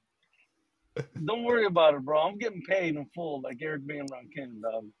 Don't worry about it, bro. I'm getting paid in full, like Eric being around Ken,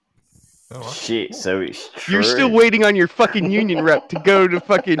 dog. Oh, well. Shit, so it's true. You're still waiting on your fucking union rep to go to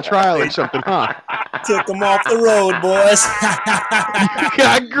fucking trial or something, huh? Took them off the road, boys. You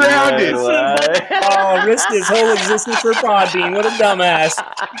got grounded. No way. Oh, risked his whole existence for Podbean. What a dumbass.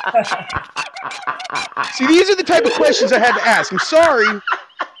 See, these are the type of questions I had to ask. I'm sorry.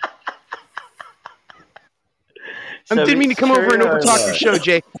 I So didn't mean to it's come over and true, overtalk your or show,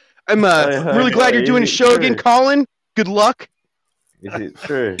 Jay. I'm heard really glad that. you're doing a Is it show again, true? Colin. Good luck. Is it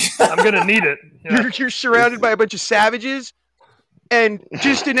true? I'm gonna need it. Yeah. You're surrounded by a bunch of savages. And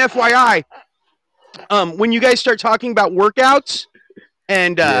just an FYI, when you guys start talking about workouts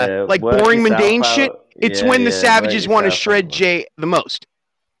and like work boring, yourself mundane out. shit, it's Yeah, when the yeah, savages work want to yourself shred out. Jay the most.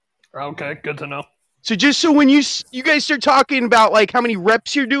 Okay, good to know. So just so when you guys start talking about like how many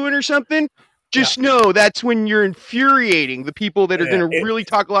reps you're doing or something, just know that's when you're infuriating the people that are Yeah, going to really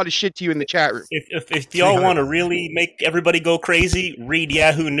talk a lot of shit to you in the chat room. If y'all want to really make everybody go crazy, read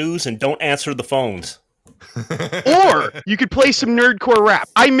Yahoo News and don't answer the phones. Or you could play some nerdcore rap.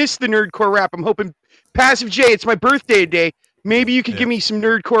 I miss the nerdcore rap. I'm hoping Passive Jay, it's my birthday today. Maybe you could give me some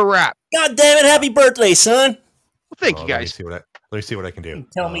nerdcore rap. God damn it! Happy birthday, son! Well, thank you Let me guys. see let me see what I can do.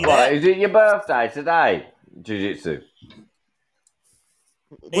 Tell me What, that. is it your birthday today? Jiu-Jitsu.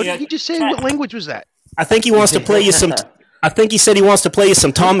 What did he just say? What language was that? I think he wants to play you some. I think he said he wants to play you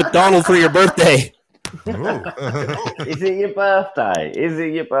some Tom McDonald for your birthday. Ooh. Is it your birthday? Is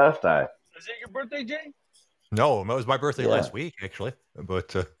it your birthday? Is it your birthday, Jay? No, it was my birthday Yeah. last week, actually.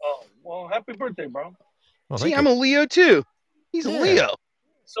 But Oh, well, happy birthday, bro. well, See, thank I'm you. a Leo too. He's a Yeah. Leo.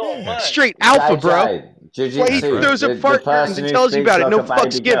 So am I. Straight alpha, bro. Jiu-Jitsu. Why he throws up fart curtains and tells you about it. No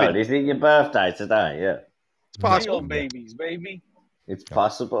fucks given. Is it your birthday today? Yeah. It's possible. Leo babies, baby. It's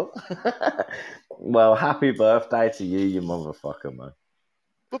possible. Well, happy birthday to you, you motherfucker, man.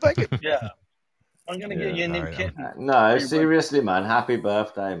 Well, thank you. Yeah. I'm going to get you a new alright, kitten. No, your seriously, man. Happy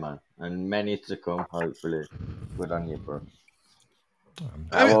birthday, man. And many to come, hopefully. Good on you, bro.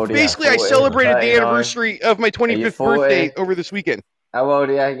 How old are you? Basically, I 40, celebrated the 39? anniversary of my 25th 40? birthday over this weekend. How old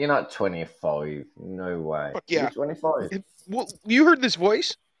are you? You're not 25. No way. Fuck yeah. You're 25. Well, you heard this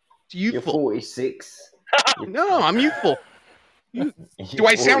voice? It's You're youthful. 46. No, I'm youthful. Do You're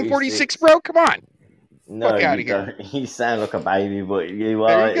I sound 46, bro? Come on. No, Fuck outta you here. don't. You sound like a baby, but you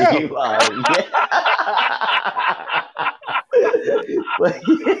There are. you go. You are.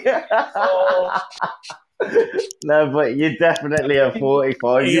 No, but you're definitely a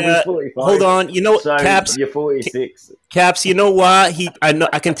 45. Hey, You was 45. hold on. You know, So Caps. you're 46. Caps, you know why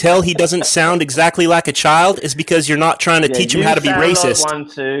I can tell he doesn't sound exactly like a child is because you're not trying to teach him how to be racist. Like one,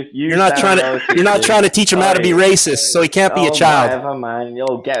 too. You're not trying to teach him how to be racist, so he can't be a child. Whatever, man.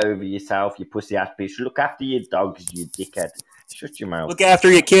 You'll get over yourself, you pussy ass bitch. Look after your dogs, you dickhead. Shut your mouth. Look after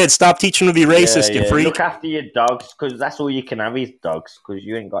your kids. Stop teaching them to be racist, you freak. Look after your dogs, because that's all you can have is dogs, because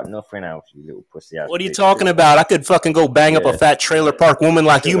you ain't got nothing else, you little pussy ass What are you bitch. talking about? I could fucking go bang up a fat trailer park woman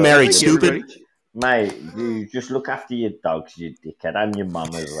like you married, Thank you, stupid. everybody. Mate, you just look after your dogs, you dickhead, and your mum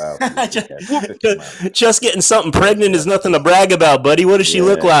as well. You dickhead. Shut your mouth. Just getting something pregnant is nothing to brag about, buddy. What does she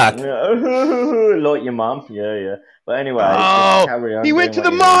look like? Like your mum, yeah. But anyway, Oh, carry on he went to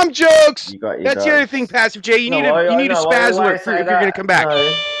doing the what you mom jokes. do. You got your That's the dogs. other thing, Passive Jay. You need a I spaz alert always for say if you're going to come back.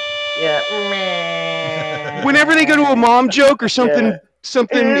 No. Yeah. Whenever they go to a mom joke or something, Yeah.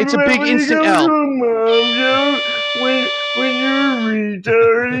 it's a big instant L. When you're a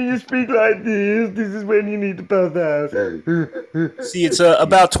retard and you speak like this is when you need to puff out. See, it's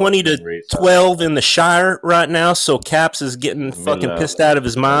about 20 to 12 in the Shire right now, so Caps is getting fucking pissed out of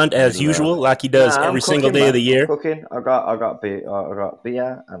his mind as usual, like he does every single day of the year. I'm cooking. I got beer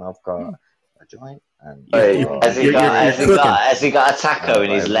and I've got a joint. And Has he got a taco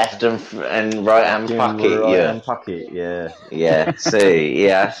in his left and right hand pocket? Right hand pocket, yeah. Yeah. See,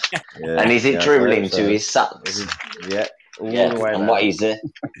 yeah. And is it dribbling to his socks? Yeah. Yeah. And what is it?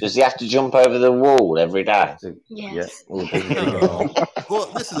 Does he have to jump over the wall every day? Yes. Well,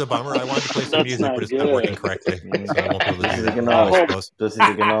 this is a bummer. I wanted to play some That's music, not but it's not good. working correctly. So I won't be able to This do is a that. Gnome. I suppose. This is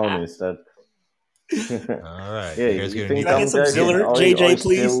a Gnome instead. All right. Yeah, You guys you gonna think need Can I get some Ziller? JJ,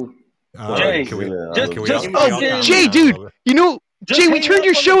 please? Jay, can we just can we just up- fucking Jay, dude, you know, just Jay, we hang turned up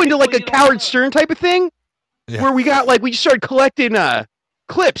your on show the into like a people you don't Howard like. Stern type of thing, Yeah. where we just started collecting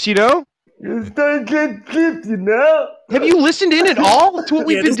clips, you know? Don't get clipped, you know? Have you listened in at all to what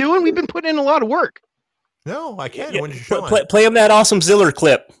we've Yeah, been this- doing? We've been putting in a lot of work. No, I can't. When did you show play him that awesome Ziller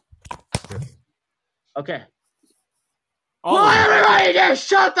clip. Okay. Oh, everybody just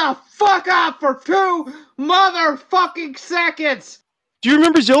shut the fuck up for 2 motherfucking seconds! Do you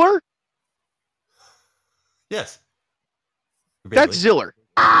remember Ziller? Yes. That's Ziller.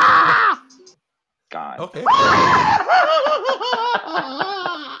 Ah! God. Okay.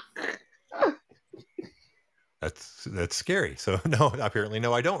 That's scary. So no, apparently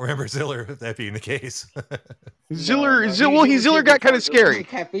no, I don't remember Ziller. That being the case. Ziller got kind of scary.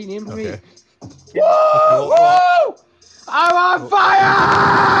 Caffeine in me. Okay. Whoa! Whoa! I'm on fire!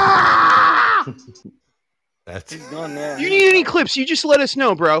 That's Done now. You need any clips? You just let us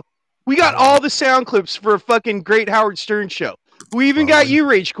know, bro. We got all the sound clips for a fucking great Howard Stern show. We even got you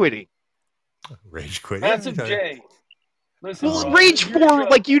rage quitting. Rage quit. Massive J. Listen, Well, bro, rage your for show-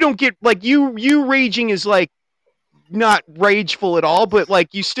 like you don't get like you raging is like not rageful at all, but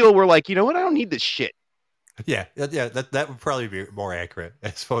like you still were like, you know what? I don't need this shit. Yeah. That would probably be more accurate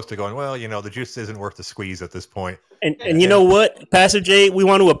as opposed to going, well, the juice isn't worth the squeeze at this point. And you know what, Pastor Jay, we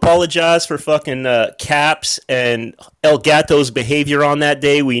want to apologize for fucking Caps and El Gato's behavior on that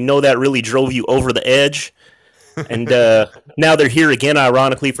day. We know that really drove you over the edge. And now they're here again,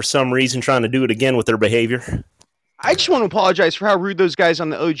 ironically, for some reason, trying to do it again with their behavior. I just want to apologize for how rude those guys on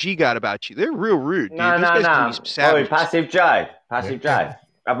the OG got about you. They're real rude, dude. No. Guys Sorry, Passive J. Yeah.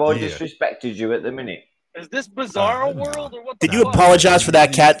 I've all Yeah. disrespected you at the minute. Is this Bizarro World or what? Did you apologize for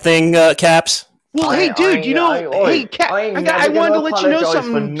that cat thing, Caps? Well, hey, dude, hey, Cat, I wanted to let you know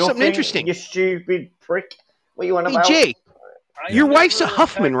something interesting. You stupid prick. What you want Hey, about? Jay, your wife's a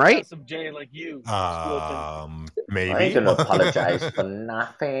Huffman, right? J like you. Maybe. I ain't gonna apologize for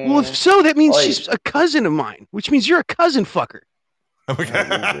nothing. Well, if so, that means she's a cousin of mine, which means you're a cousin fucker. Fucking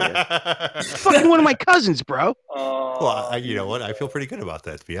one of my cousins, bro. Well, you know what? I feel pretty good about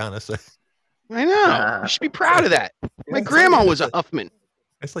that, to be honest. I know. You should be proud of that. My grandma was a Huffman.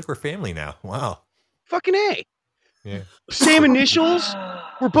 It's like we're family now. Wow. Fucking A. Yeah. Same initials.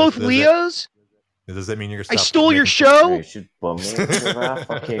 We're both Leos. Does that mean you're? I stole your show. You should bum me with that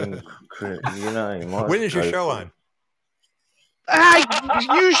fucking. When is your show on?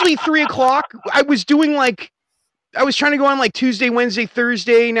 Usually 3:00. I was trying to go on like Tuesday, Wednesday,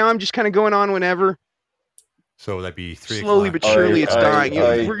 Thursday. Now I'm just kind of going on whenever. So that'd be 3:00. Slowly but surely, it's dying.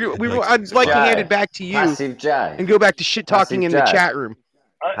 I'd like to hand it back to you and go back to shit talking in the chat room.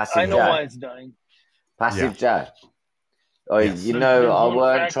 I know why it's dying. Passive J. You know, I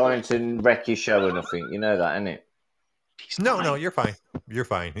weren't trying to wreck your show or nothing. You know that, innit? No, you're fine. You're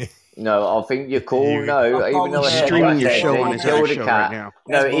fine. No, I think you're cool. Even though I said streaming your show on his own show right now.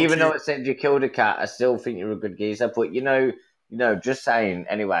 No, even though I said you killed a cat, I still think you're a good geezer. But just saying.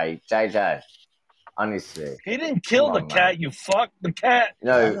 Anyway, JJ, honestly, he didn't kill the cat. You fuck the cat.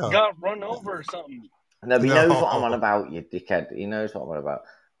 No, got run over or something. No, he knows what I'm on about, you dickhead. He knows what I'm on about.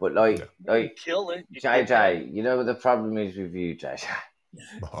 But kill it, JJ. You know what the problem is with you, JJ?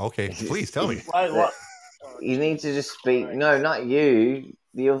 Okay, please tell me. What? You need to just speak. Right. No, not you.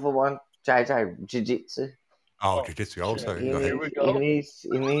 The other one, JJ, Jiu-Jitsu. Oh, Jiu-Jitsu. Oh, sorry. Here we go. He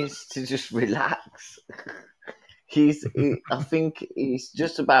needs to just relax. I think he's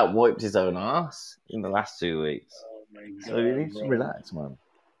just about wiped his own ass in the last 2 weeks. Oh my God, so he needs to relax, man.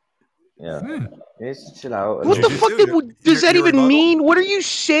 Yeah. He needs to chill out. What the fuck does that even mean? What are you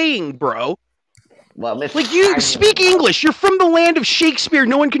saying, bro? Well, like, you speak English. You're from the land of Shakespeare.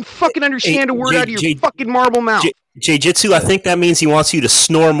 No one can fucking understand a word out of your fucking marble mouth. Jiu-Jitsu, I think that means he wants you to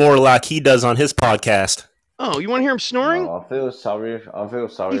snore more like he does on his podcast. Oh, you want to hear him snoring? No, I feel sorry.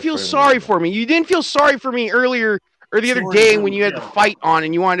 You feel sorry for me. You didn't feel sorry for me earlier or the other day when you had the fight on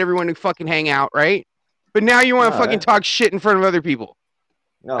and you wanted everyone to fucking hang out, right? But now you want to fucking talk shit in front of other people.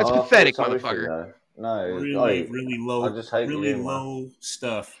 No, that's pathetic, motherfucker. No, really low. I just hate really low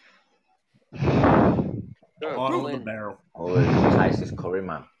stuff. Bottom of the barrel. Oh, it tastes this curry,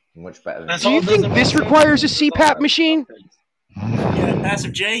 man. Much better. Do you think this requires a CPAP machine? Yeah,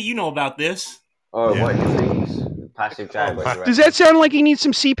 Passive J, you know about this. Oh, yeah. What do you think? Passive J. Does that sound like he needs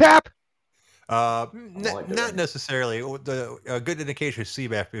some CPAP? Not necessarily. A good indication of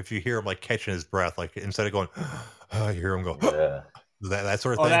CPAP if you hear him like catching his breath, like instead of going, you hear him go, that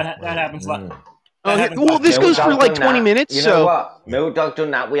sort of thing. That happens. Well, this goes for like 20 minutes. You know what? Milk Dog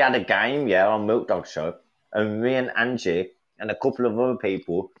done that. We had a game, on Milk Dog show, and me and Angie and a couple of other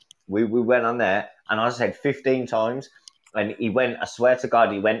people, we went on there, and I said 15 times, and he went. I swear to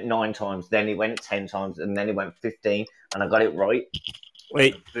God, he went 9 times. Then he went 10 times, and then he went 15, and I got it right.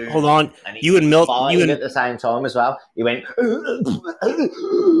 Wait, hold on. You and Milk, at the same time as well. He went,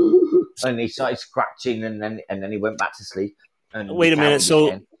 and he started scratching, and then he went back to sleep. And wait a minute.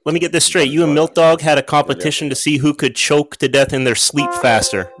 So Let me get this straight. You and Milk Dog had a competition to see who could choke to death in their sleep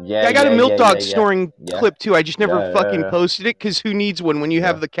faster. Yeah, I got a Milk Dog yeah. snoring clip too. I just never fucking yeah. posted it because who needs one when you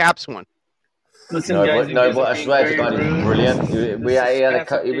have the caps one? Listen, No, guys, but I swear to God, it was brilliant. It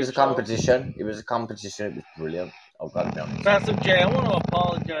was a show. competition. It was a competition. It was brilliant. I've got to be honest. Pastor Jay, I want to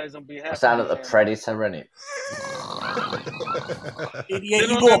apologize on behalf I sound of like the Predator, innit?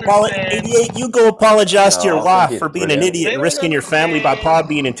 88, you go apologize to your wife for being an idiot and risking your family by pod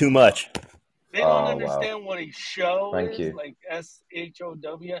being in too much. They don't understand what a show Thank is, you. like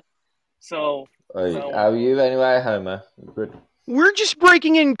SHOW. So, how are you anyway, Homer? Good. We're just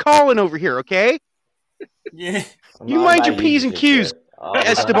breaking in Colin over here, okay? Yeah. You mind your P's and Q's,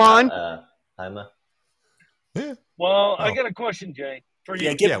 Esteban. Homer. Yeah. Well, I got a question, Jay. For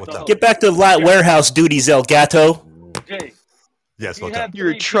you. Get back to light warehouse duties, El Gato. Jay. Yes, what's up? You're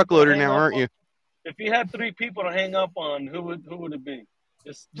a truckloader now, aren't you? If you had 3 people to hang up on, who would it be?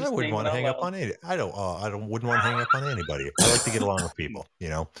 Just I wouldn't want to hang up on any. Wouldn't want to hang up on anybody. I like to get along with people. You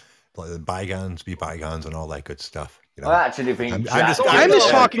know, let bygones be bygones and all that good stuff. You know? I actually think I'm just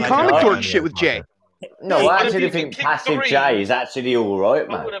talking comic book shit with Jay. No, I actually think Passive J is actually all right,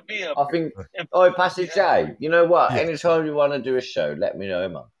 man. I think, Passive J, you know what? Anytime you want to do a show, let me know,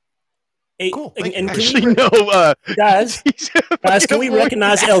 man. Hey, cool. And actually, guys, can we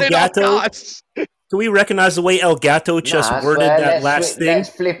recognize El Gato? Can we recognize the way El Gato just worded that last thing? Let's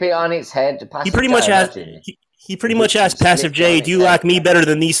flip it on its head. He pretty much asked. He pretty much asked Passive J, "Do you like me better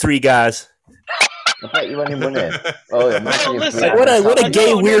than these 3 guys?" I bet you want him money. Oh, yeah, what a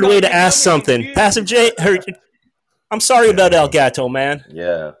gay, weird way to ask something. Passive J, I'm sorry about El Gato, man.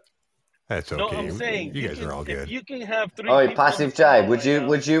 Yeah. That's okay. No, I'm saying you guys are all good. You can have 3 Oh, people Passive J, would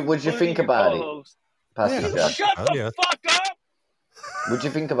you think about it? Passive J. Shut the fuck up! Would you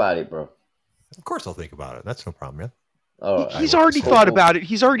think about it, bro? Of course I'll think about it. That's no problem, man. Oh, he's already thought about it.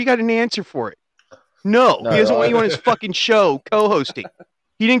 He's already got an answer for it. No, he doesn't want you on his fucking show co-hosting.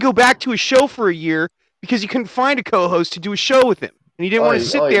 He didn't go back to his show for a year because he couldn't find a co-host to do a show with him. And he didn't want to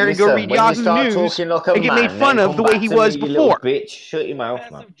sit there and go read Yahoo News and get made fun of the way he was before. Bitch, shut your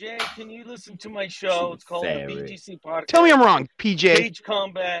mouth, man. Jay, can you listen to my show? It's called the BGC Podcast. Tell me I'm wrong, PJ. Cage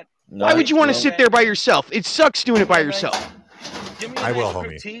Combat. Why would you want to sit there by yourself? It sucks doing it by yourself. Give me I will, homie.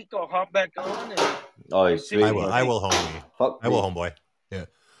 Critique, I'll hop back on. I will, homie. I will, homeboy. Yeah.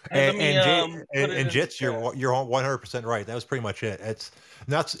 And Jits, you're 100% right. That was pretty much it. It's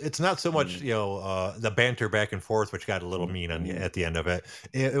not so much the banter back and forth, which got a little mean at the end of it.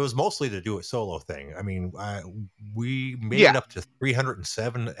 It was mostly to do it solo thing. I mean, we made it up to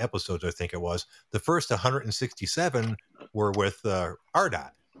 307 episodes, I think it was. The first 167 were with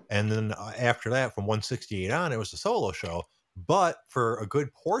Ardot, and then after that, from 168 on, it was a solo show. But for a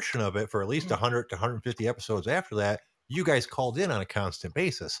good portion of it, for at least 100 to 150 episodes after that, you guys called in on a constant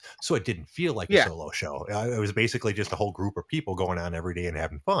basis. So it didn't feel like a solo show. It was basically just a whole group of people going on every day and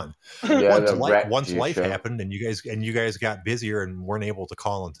having fun. Once life happened and you guys got busier and weren't able to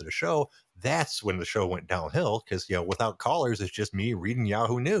call into the show, that's when the show went downhill, because without callers, it's just me reading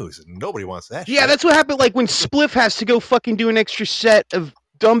Yahoo News, and nobody wants that shit. That's what happened. Like when Spliff has to go fucking do an extra set of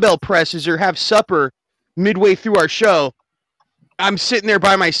dumbbell presses or have supper midway through our show, I'm sitting there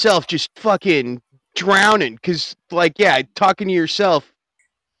by myself just fucking drowning, because talking to yourself,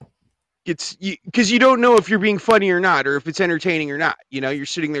 because you don't know if you're being funny or not, or if it's entertaining or not. You're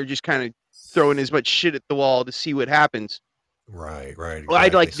sitting there just kind of throwing as much shit at the wall to see what happens. Right. Exactly. What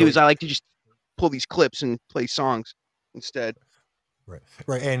I'd like to do is I like to just pull these clips and play songs instead.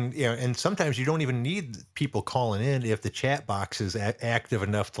 Right, and sometimes you don't even need people calling in if the chat box is active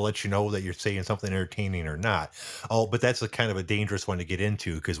enough to let you know that you're saying something entertaining or not. Oh, but that's a kind of a dangerous one to get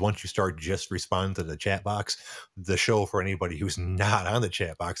into, because once you start just responding to the chat box, the show for anybody who's not on the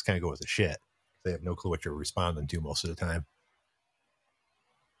chat box kind of goes to shit. They have no clue what you're responding to most of the time.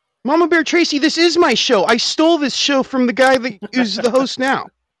 Mama Bear Tracy, this is my show. I stole this show from the guy that is the host now.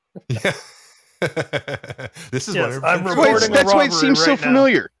 Yeah. This is what I'm reporting. That's why it seems so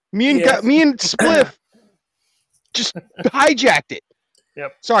familiar. Me and Spliff just hijacked it.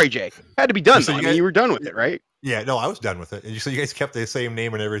 Yep. Sorry, Jay. Had to be done. So you were done with it, right? Yeah. No, I was done with it. So you guys kept the same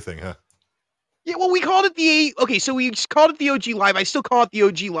name and everything, huh? Yeah. Well, we called it so we called it the OG Live. I still call it the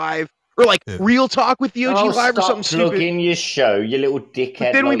OG Live, or Real Talk with the OG Live, or something stupid. Plug in your show, you little dickhead.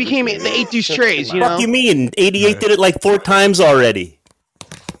 But then we became the 8 Deuce Trays. What do you mean? 88 did it like 4 times already.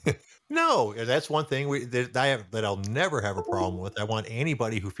 No, that's one thing that I'll never have a problem with. I want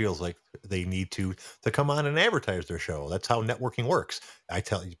anybody who feels like they need to come on and advertise their show. That's how networking works. I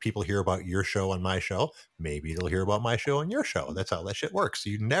tell you, people hear about your show on my show. Maybe they'll hear about my show on your show. That's how that shit works.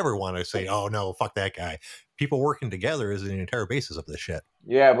 So you never want to say, "Oh no, fuck that guy." People working together is the entire basis of this shit.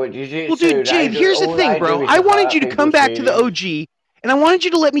 Yeah, but jiu-jitsu. Well, dude, Jade, here's the thing, bro. I wanted you to come back to the OG, and I wanted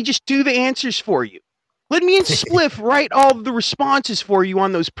you to let me just do the answers for you. Let me and Spliff write all the responses for you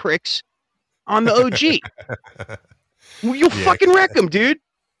on those pricks on the OG. You'll fucking wreck them, dude.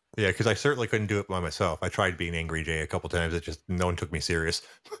 Yeah, because I certainly couldn't do it by myself. I tried being Angry Jay a couple times. It just no one took me serious.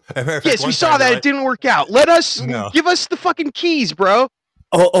 Yes, we saw that. It didn't work out. Give us the fucking keys, bro.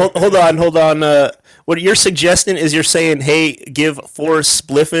 Hold on. What you're suggesting is you're saying, hey, give Forrest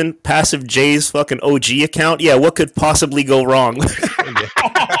Spliffin Passive J's fucking OG account. Yeah, what could possibly go wrong?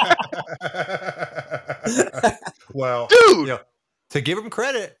 Well, dude. To give him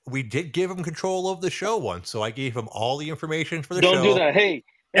credit, we did give him control of the show once, so I gave him all the information for the show. Don't do that. Hey,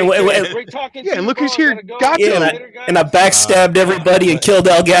 great talking. Yeah, and look who's here, go. Gato. And I backstabbed everybody and killed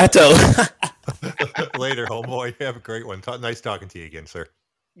El Gato. Later, homeboy. Have a great one. Nice talking to you again, sir.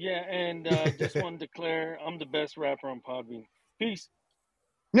 Yeah, and just want to declare I'm the best rapper on Podbean. Peace.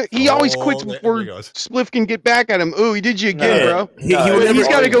 No, he always quits before Spliff can get back at him. Oh, he did you again, bro. He's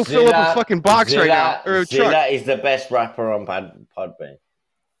got to go fill up a fucking box right now. Or a truck. Zilla is the best rapper on Podbean.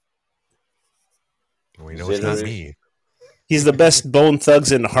 We know it's not me. He's the best Bone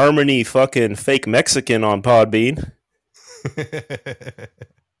Thugs and Harmony fucking fake Mexican on Podbean.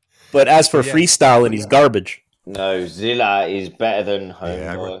 But as for freestyling, he's garbage. No, Zilla is better than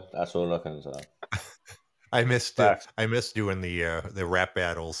Homeboy. That's all I can say. I missed doing the rap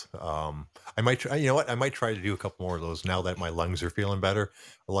battles. I might try, I might try to do a couple more of those now that my lungs are feeling better.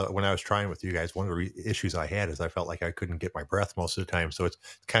 When I was trying with you guys, one of the issues I had is I felt like I couldn't get my breath most of the time. So it's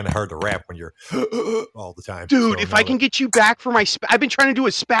kind of hard to rap when you're all the time. Dude, if I can get you back for my, I've been trying to do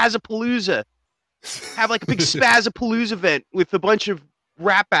a Spazapalooza. Have like a big Spazapalooza event with a bunch of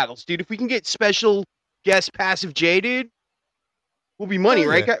rap battles, dude. If we can get special guest Passive J, dude, we'll be money,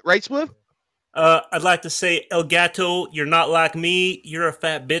 right? Right, Spliff? I'd like to say, El Gato, you're not like me. You're a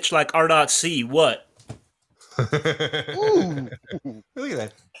fat bitch like R.C. What? Ooh. Look at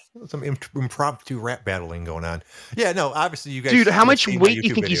that. Some impromptu rap battling going on. Yeah, no, obviously you guys... Dude, how much weight do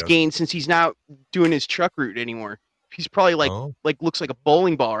you think he's gained since he's not doing his truck route anymore? He's probably like looks like a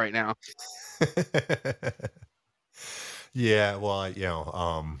bowling ball right now. Yeah, well,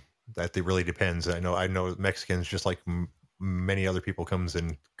 that really depends. I know Mexicans, just like many other people, comes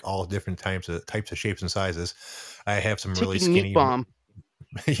in all different types of shapes and sizes. I have some really skinny meat bomb.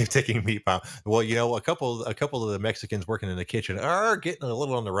 You're taking meat bomb. Well, a couple of the Mexicans working in the kitchen are getting a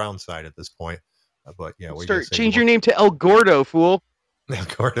little on the round side at this point. But yeah, change your name to El Gordo, fool. El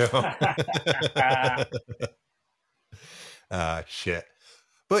Gordo. Shit.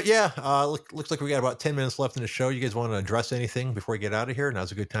 But yeah, looks like we got about 10 minutes left in the show. You guys want to address anything before we get out of here?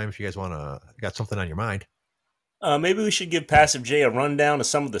 Now's a good time if you guys got something on your mind. Maybe we should give Passive J a rundown of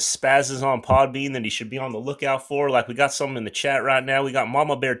some of the spazzes on Podbean that he should be on the lookout for. Like, we got some in the chat right now. We got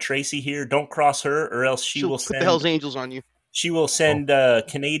Mama Bear Tracy here. Don't cross her, or else she'll will send the Hell's Angels on you. She will send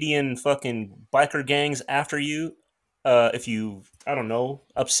Canadian fucking biker gangs after you if you, I don't know,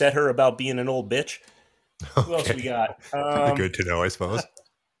 upset her about being an old bitch. Okay. Who else we got? Good to know, I suppose.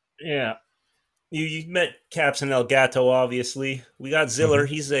 Yeah. You met Caps and El Gato, obviously. We got Ziller.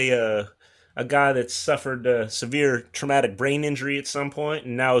 Mm-hmm. He's a guy that suffered severe traumatic brain injury at some point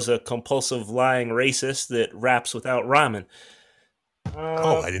and now is a compulsive lying racist that raps without rhyming.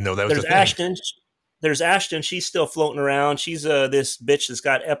 I didn't know that was a thing. Ashton. There's Ashton. She's still floating around. She's this bitch that's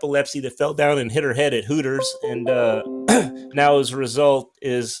got epilepsy that fell down and hit her head at Hooters, and now as a result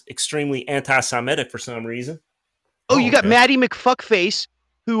is extremely anti-Semitic for some reason. Oh, you got Maddie McFuckface,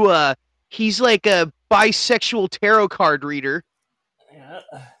 who he's like a bisexual tarot card reader. Yeah.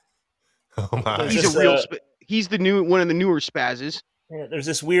 Oh my! He's he's the new one of the newer spazzes. Yeah, there's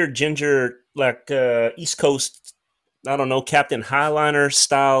this weird ginger, like East Coast, I don't know, Captain Highliner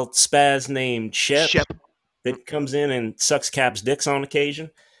style spaz named Shep that comes in and sucks Cap's dicks on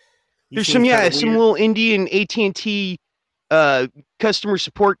occasion. There's some little Indian AT&T customer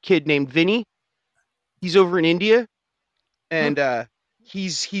support kid named Vinny. He's over in India, and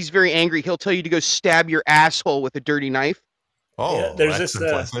he's very angry. He'll tell you to go stab your asshole with a dirty knife. Oh, yeah, there's this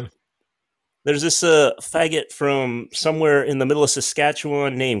faggot from somewhere in the middle of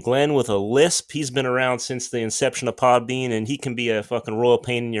Saskatchewan named Glenn with a lisp. He's been around since the inception of Podbean, and he can be a fucking royal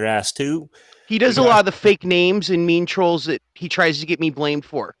pain in your ass too. He does a lot of the fake names and mean trolls that he tries to get me blamed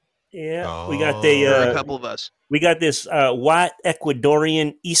for. Yeah, we got a couple of us. We got this white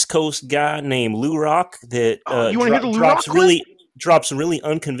Ecuadorian East Coast guy named Lou Rock that you want to hear the Lou Rock drops really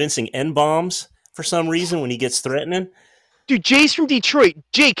unconvincing N-bombs for some reason when he gets threatening. Dude, Jay's from Detroit.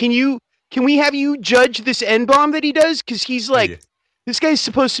 Jay, can we have you judge this N-bomb that he does? Because he's like, this guy's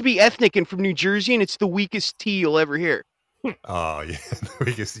supposed to be ethnic and from New Jersey, and it's the weakest tea you'll ever hear. Oh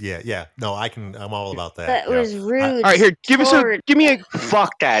yeah, yeah. No, I'm all about that. That was rude. All right, here, give me a.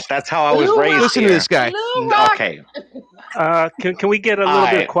 Fuck that. That's how I was raised. Listen to this guy. Okay. Can we get a little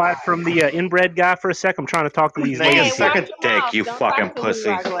bit of quiet from the inbred guy for a sec? I'm trying to talk to these Nigga, ladies. suck a dick, you fucking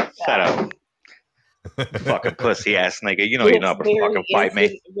pussy. Shut up. Fucking pussy ass nigga. You know you're not gonna fucking fight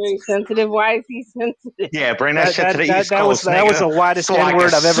me. Very sensitive. Why is he sensitive? Yeah, bring that shit to the East that Coast, that nigga. was the widest So I N-word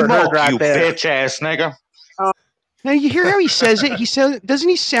can I've ever heard smoke right you there. bitch ass nigga. Now you hear how he says it? He says, doesn't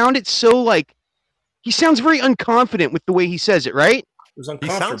he sound it so like? He sounds very unconfident with the way he says it, right? He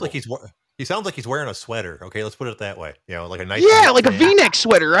sounds like he's wearing a sweater. Okay, let's put it that way. You know, like a nice. Like a V-neck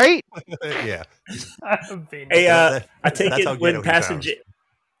sweater, right? Yeah. Hey, I take it when Passive J.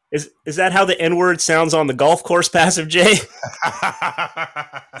 Is that how the N-word sounds on the golf course, Passive J?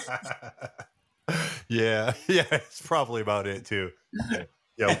 yeah, it's probably about it too.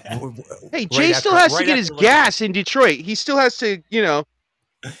 Yeah. Hey, Jay still has to get his gas in Detroit. He still has to,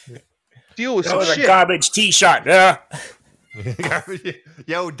 deal with some shit. A garbage T-shirt.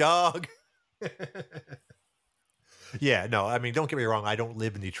 Yo, dog. Yeah, no, I mean, don't get me wrong. I don't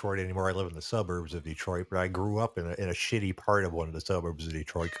live in Detroit anymore. I live in the suburbs of Detroit, but I grew up in a shitty part of one of the suburbs of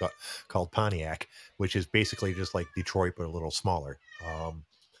Detroit called Pontiac, which is basically just like Detroit, but a little smaller. Can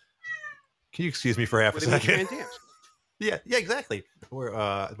you excuse me for half a second? Yeah, exactly. We're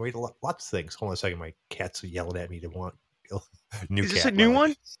wait, lots of things. Hold on a second. My cat's yelling at me to want new. Is this a new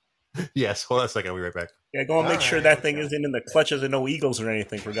one? Yes. Hold on a second. I'll be right back. Yeah, go and make sure that thing isn't in the clutches of no eagles or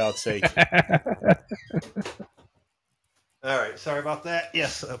anything, for God's sake. All right, sorry about that.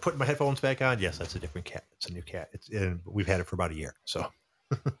 Yes, putting my headphones back on. Yes, that's a different cat. It's a new cat. We've had it for about a year. So,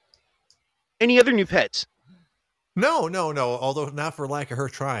 any other new pets? No. Although not for lack of her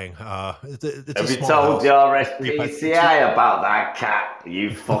trying. It's Have you told your SPCA about that cat?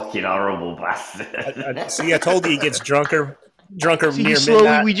 You fucking horrible bastard. See, I told you he gets drunker See, near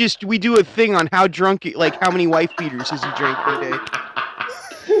slowly midnight. we do a thing on how drunk, like how many wife beaters has he drank per day.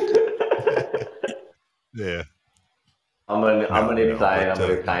 Yeah. I'm only playing.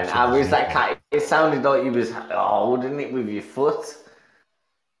 How was that cat? It sounded like you was holding it with your foot.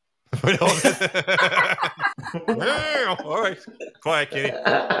 All right, quiet, kitty.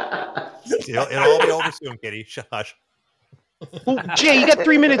 It'll all be over soon, kitty. Shush. Well, Jay, you got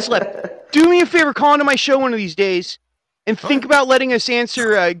 3 minutes left. Do me a favor, call into my show one of these days, and think about letting us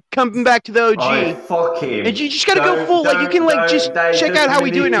answer. Coming back to the OG. Oh, fuck him. And you just gotta go full. Like you can just check out how we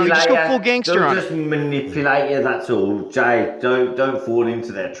do it now. You just go full gangster on it. Just manipulate you. That's all, Jay. Don't fall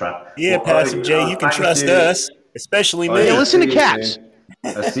into their trap. Yeah, Passive Jay, you can trust us, especially me. Yeah, listen to Caps.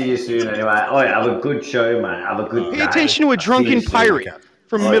 I'll see you soon anyway. Oh, yeah, have a good show, man. Have a good day. Pay attention to a drunken pirate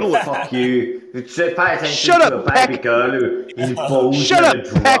from Middle Earth. Fuck you. Pay attention Shut to up, a baby Peck. girl who his balls Shut up,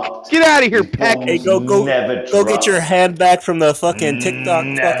 never Peck. dropped. Get out of here, Peck. Hey, go get your hand back from the fucking TikTok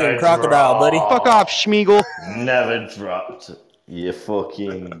fucking crocodile, buddy. Fuck off, Schmeagle. Never dropped. You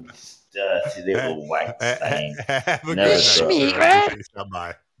fucking dirty little wank stain. Have a Never good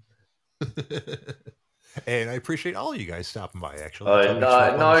night. And I appreciate all you guys stopping by. Actually,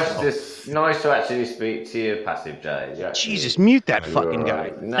 nice to actually speak to you, Passive Jay. Jesus, mute that fucking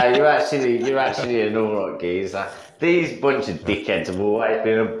guy. No, you're actually an alright geezer. These bunch of dickheads have always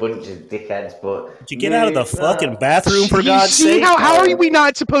been a bunch of dickheads, but did you get out of the fucking bathroom for God's See sake? how are we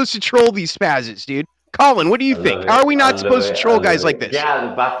not supposed to troll these spazzes, dude? Colin, what do you think? How are we not supposed to troll guys like this? Get out of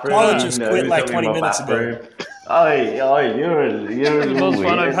the bathroom. Colin just quit like 20 minutes ago. Oh, you're the most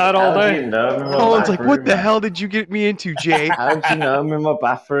fun I've had all day. Colin's like, what the hell did you get me into, Jay? How do you know I'm in my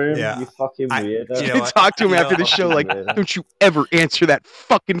bathroom? Yeah. You fucking weirdo. I talk to him after the show, like, don't you ever answer that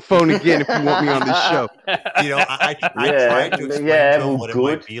fucking phone again if you want me on this show. I tried to explain to him what it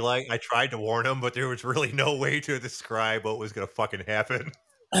might be like. I tried to warn him, but there was really no way to describe what was going to fucking happen.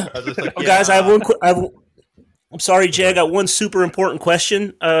 I was just like, Guys, I have one. I'm sorry, Jay. I got one super important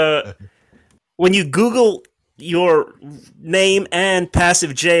question. When you Google your name and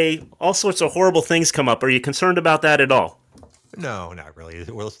Passive J, all sorts of horrible things come up. Are you concerned about that at all? No, not really.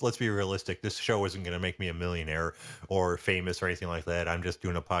 Well, let's be realistic. This show isn't going to make me a millionaire or famous or anything like that. I'm just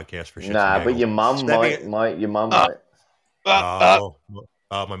doing a podcast for shit. Nah, but your mum might. Your mum might. My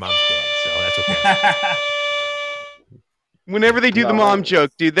mom's dead, so that's okay. Whenever they do the mom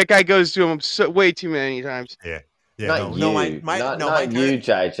joke, dude, that guy goes to him way too many times. Yeah. Not you,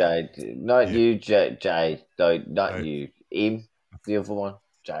 JJ. Not you, Jay. No, not you. Him, the other one.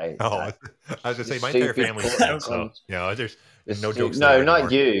 Jay. Oh, I was gonna say my entire Stupid family's cunt. dead, so there's no jokes No, there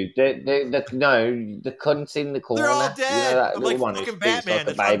not anymore. you. The cunts in the corner. They're all You dead. know that I'm little like one who fucking speaks Batman. like a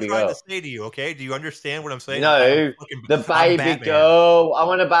That's what I'm baby trying girl. to say to you. Okay, do you understand what I'm saying? No, the I'm baby Batman. girl. I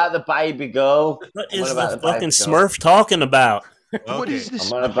want about the baby girl. What I want is about the the baby fucking girl. Smurf talking about? What Okay, is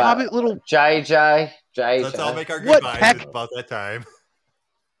this I'm on about hobbit little? JJ. let's all make our What goodbyes. heck? It's about that time.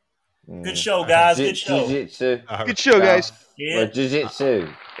 Good show, guys. Good show. Jiu-jitsu. All Good right. show, guys. Yeah. Well, jiu-jitsu.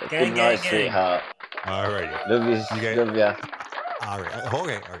 Gang, Good night, gang, gang. sweetheart. All righty. Love you. You guys- Love ya. All right. Okay. All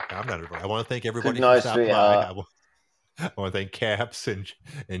right. I'm not everybody. I want to thank everybody Good for night, stopping sweetheart. by. I want to thank Caps and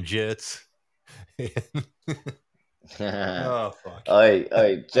Jits. Oh fuck! Oi,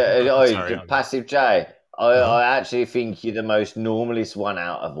 Sorry, Passive J. I actually think you're the most normalist one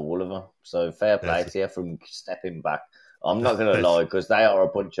out of all of them. So fair play to you from stepping back. I'm not gonna lie, because they are a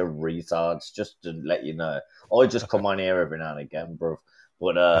bunch of retards. Just to let you know, I just come on here every now and again, bro.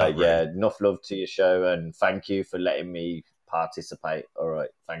 But yeah, enough love to your show, and thank you for letting me participate. All right,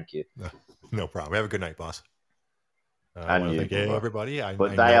 thank you. No problem. Have a good night, boss. I And want to you, thank brother. everybody.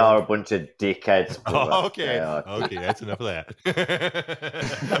 But they are a bunch of dickheads, brother. Oh, okay. They are. Okay, that's enough of that.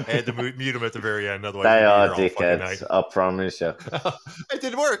 I had to mute them at the very end. Otherwise, They we'd be are here all fucking night. dickheads. I promise you. It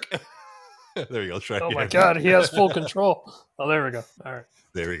didn't work. There you go. Try Oh my again. god, he has full control. Oh, there we go. All right.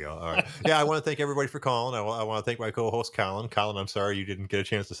 There we go. All right. Yeah, I want to thank everybody for calling. I want to thank my co-host, Colin. Colin, I'm sorry you didn't get a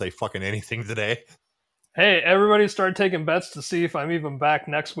chance to say fucking anything today. Hey, everybody started taking bets to see if I'm even back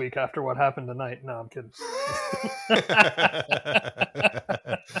next week after what happened tonight. No, I'm kidding.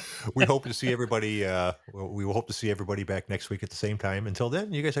 We hope to see everybody. We will hope to see everybody back next week at the same time. Until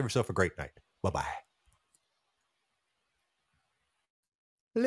then, you guys have yourself a great night. Bye-bye.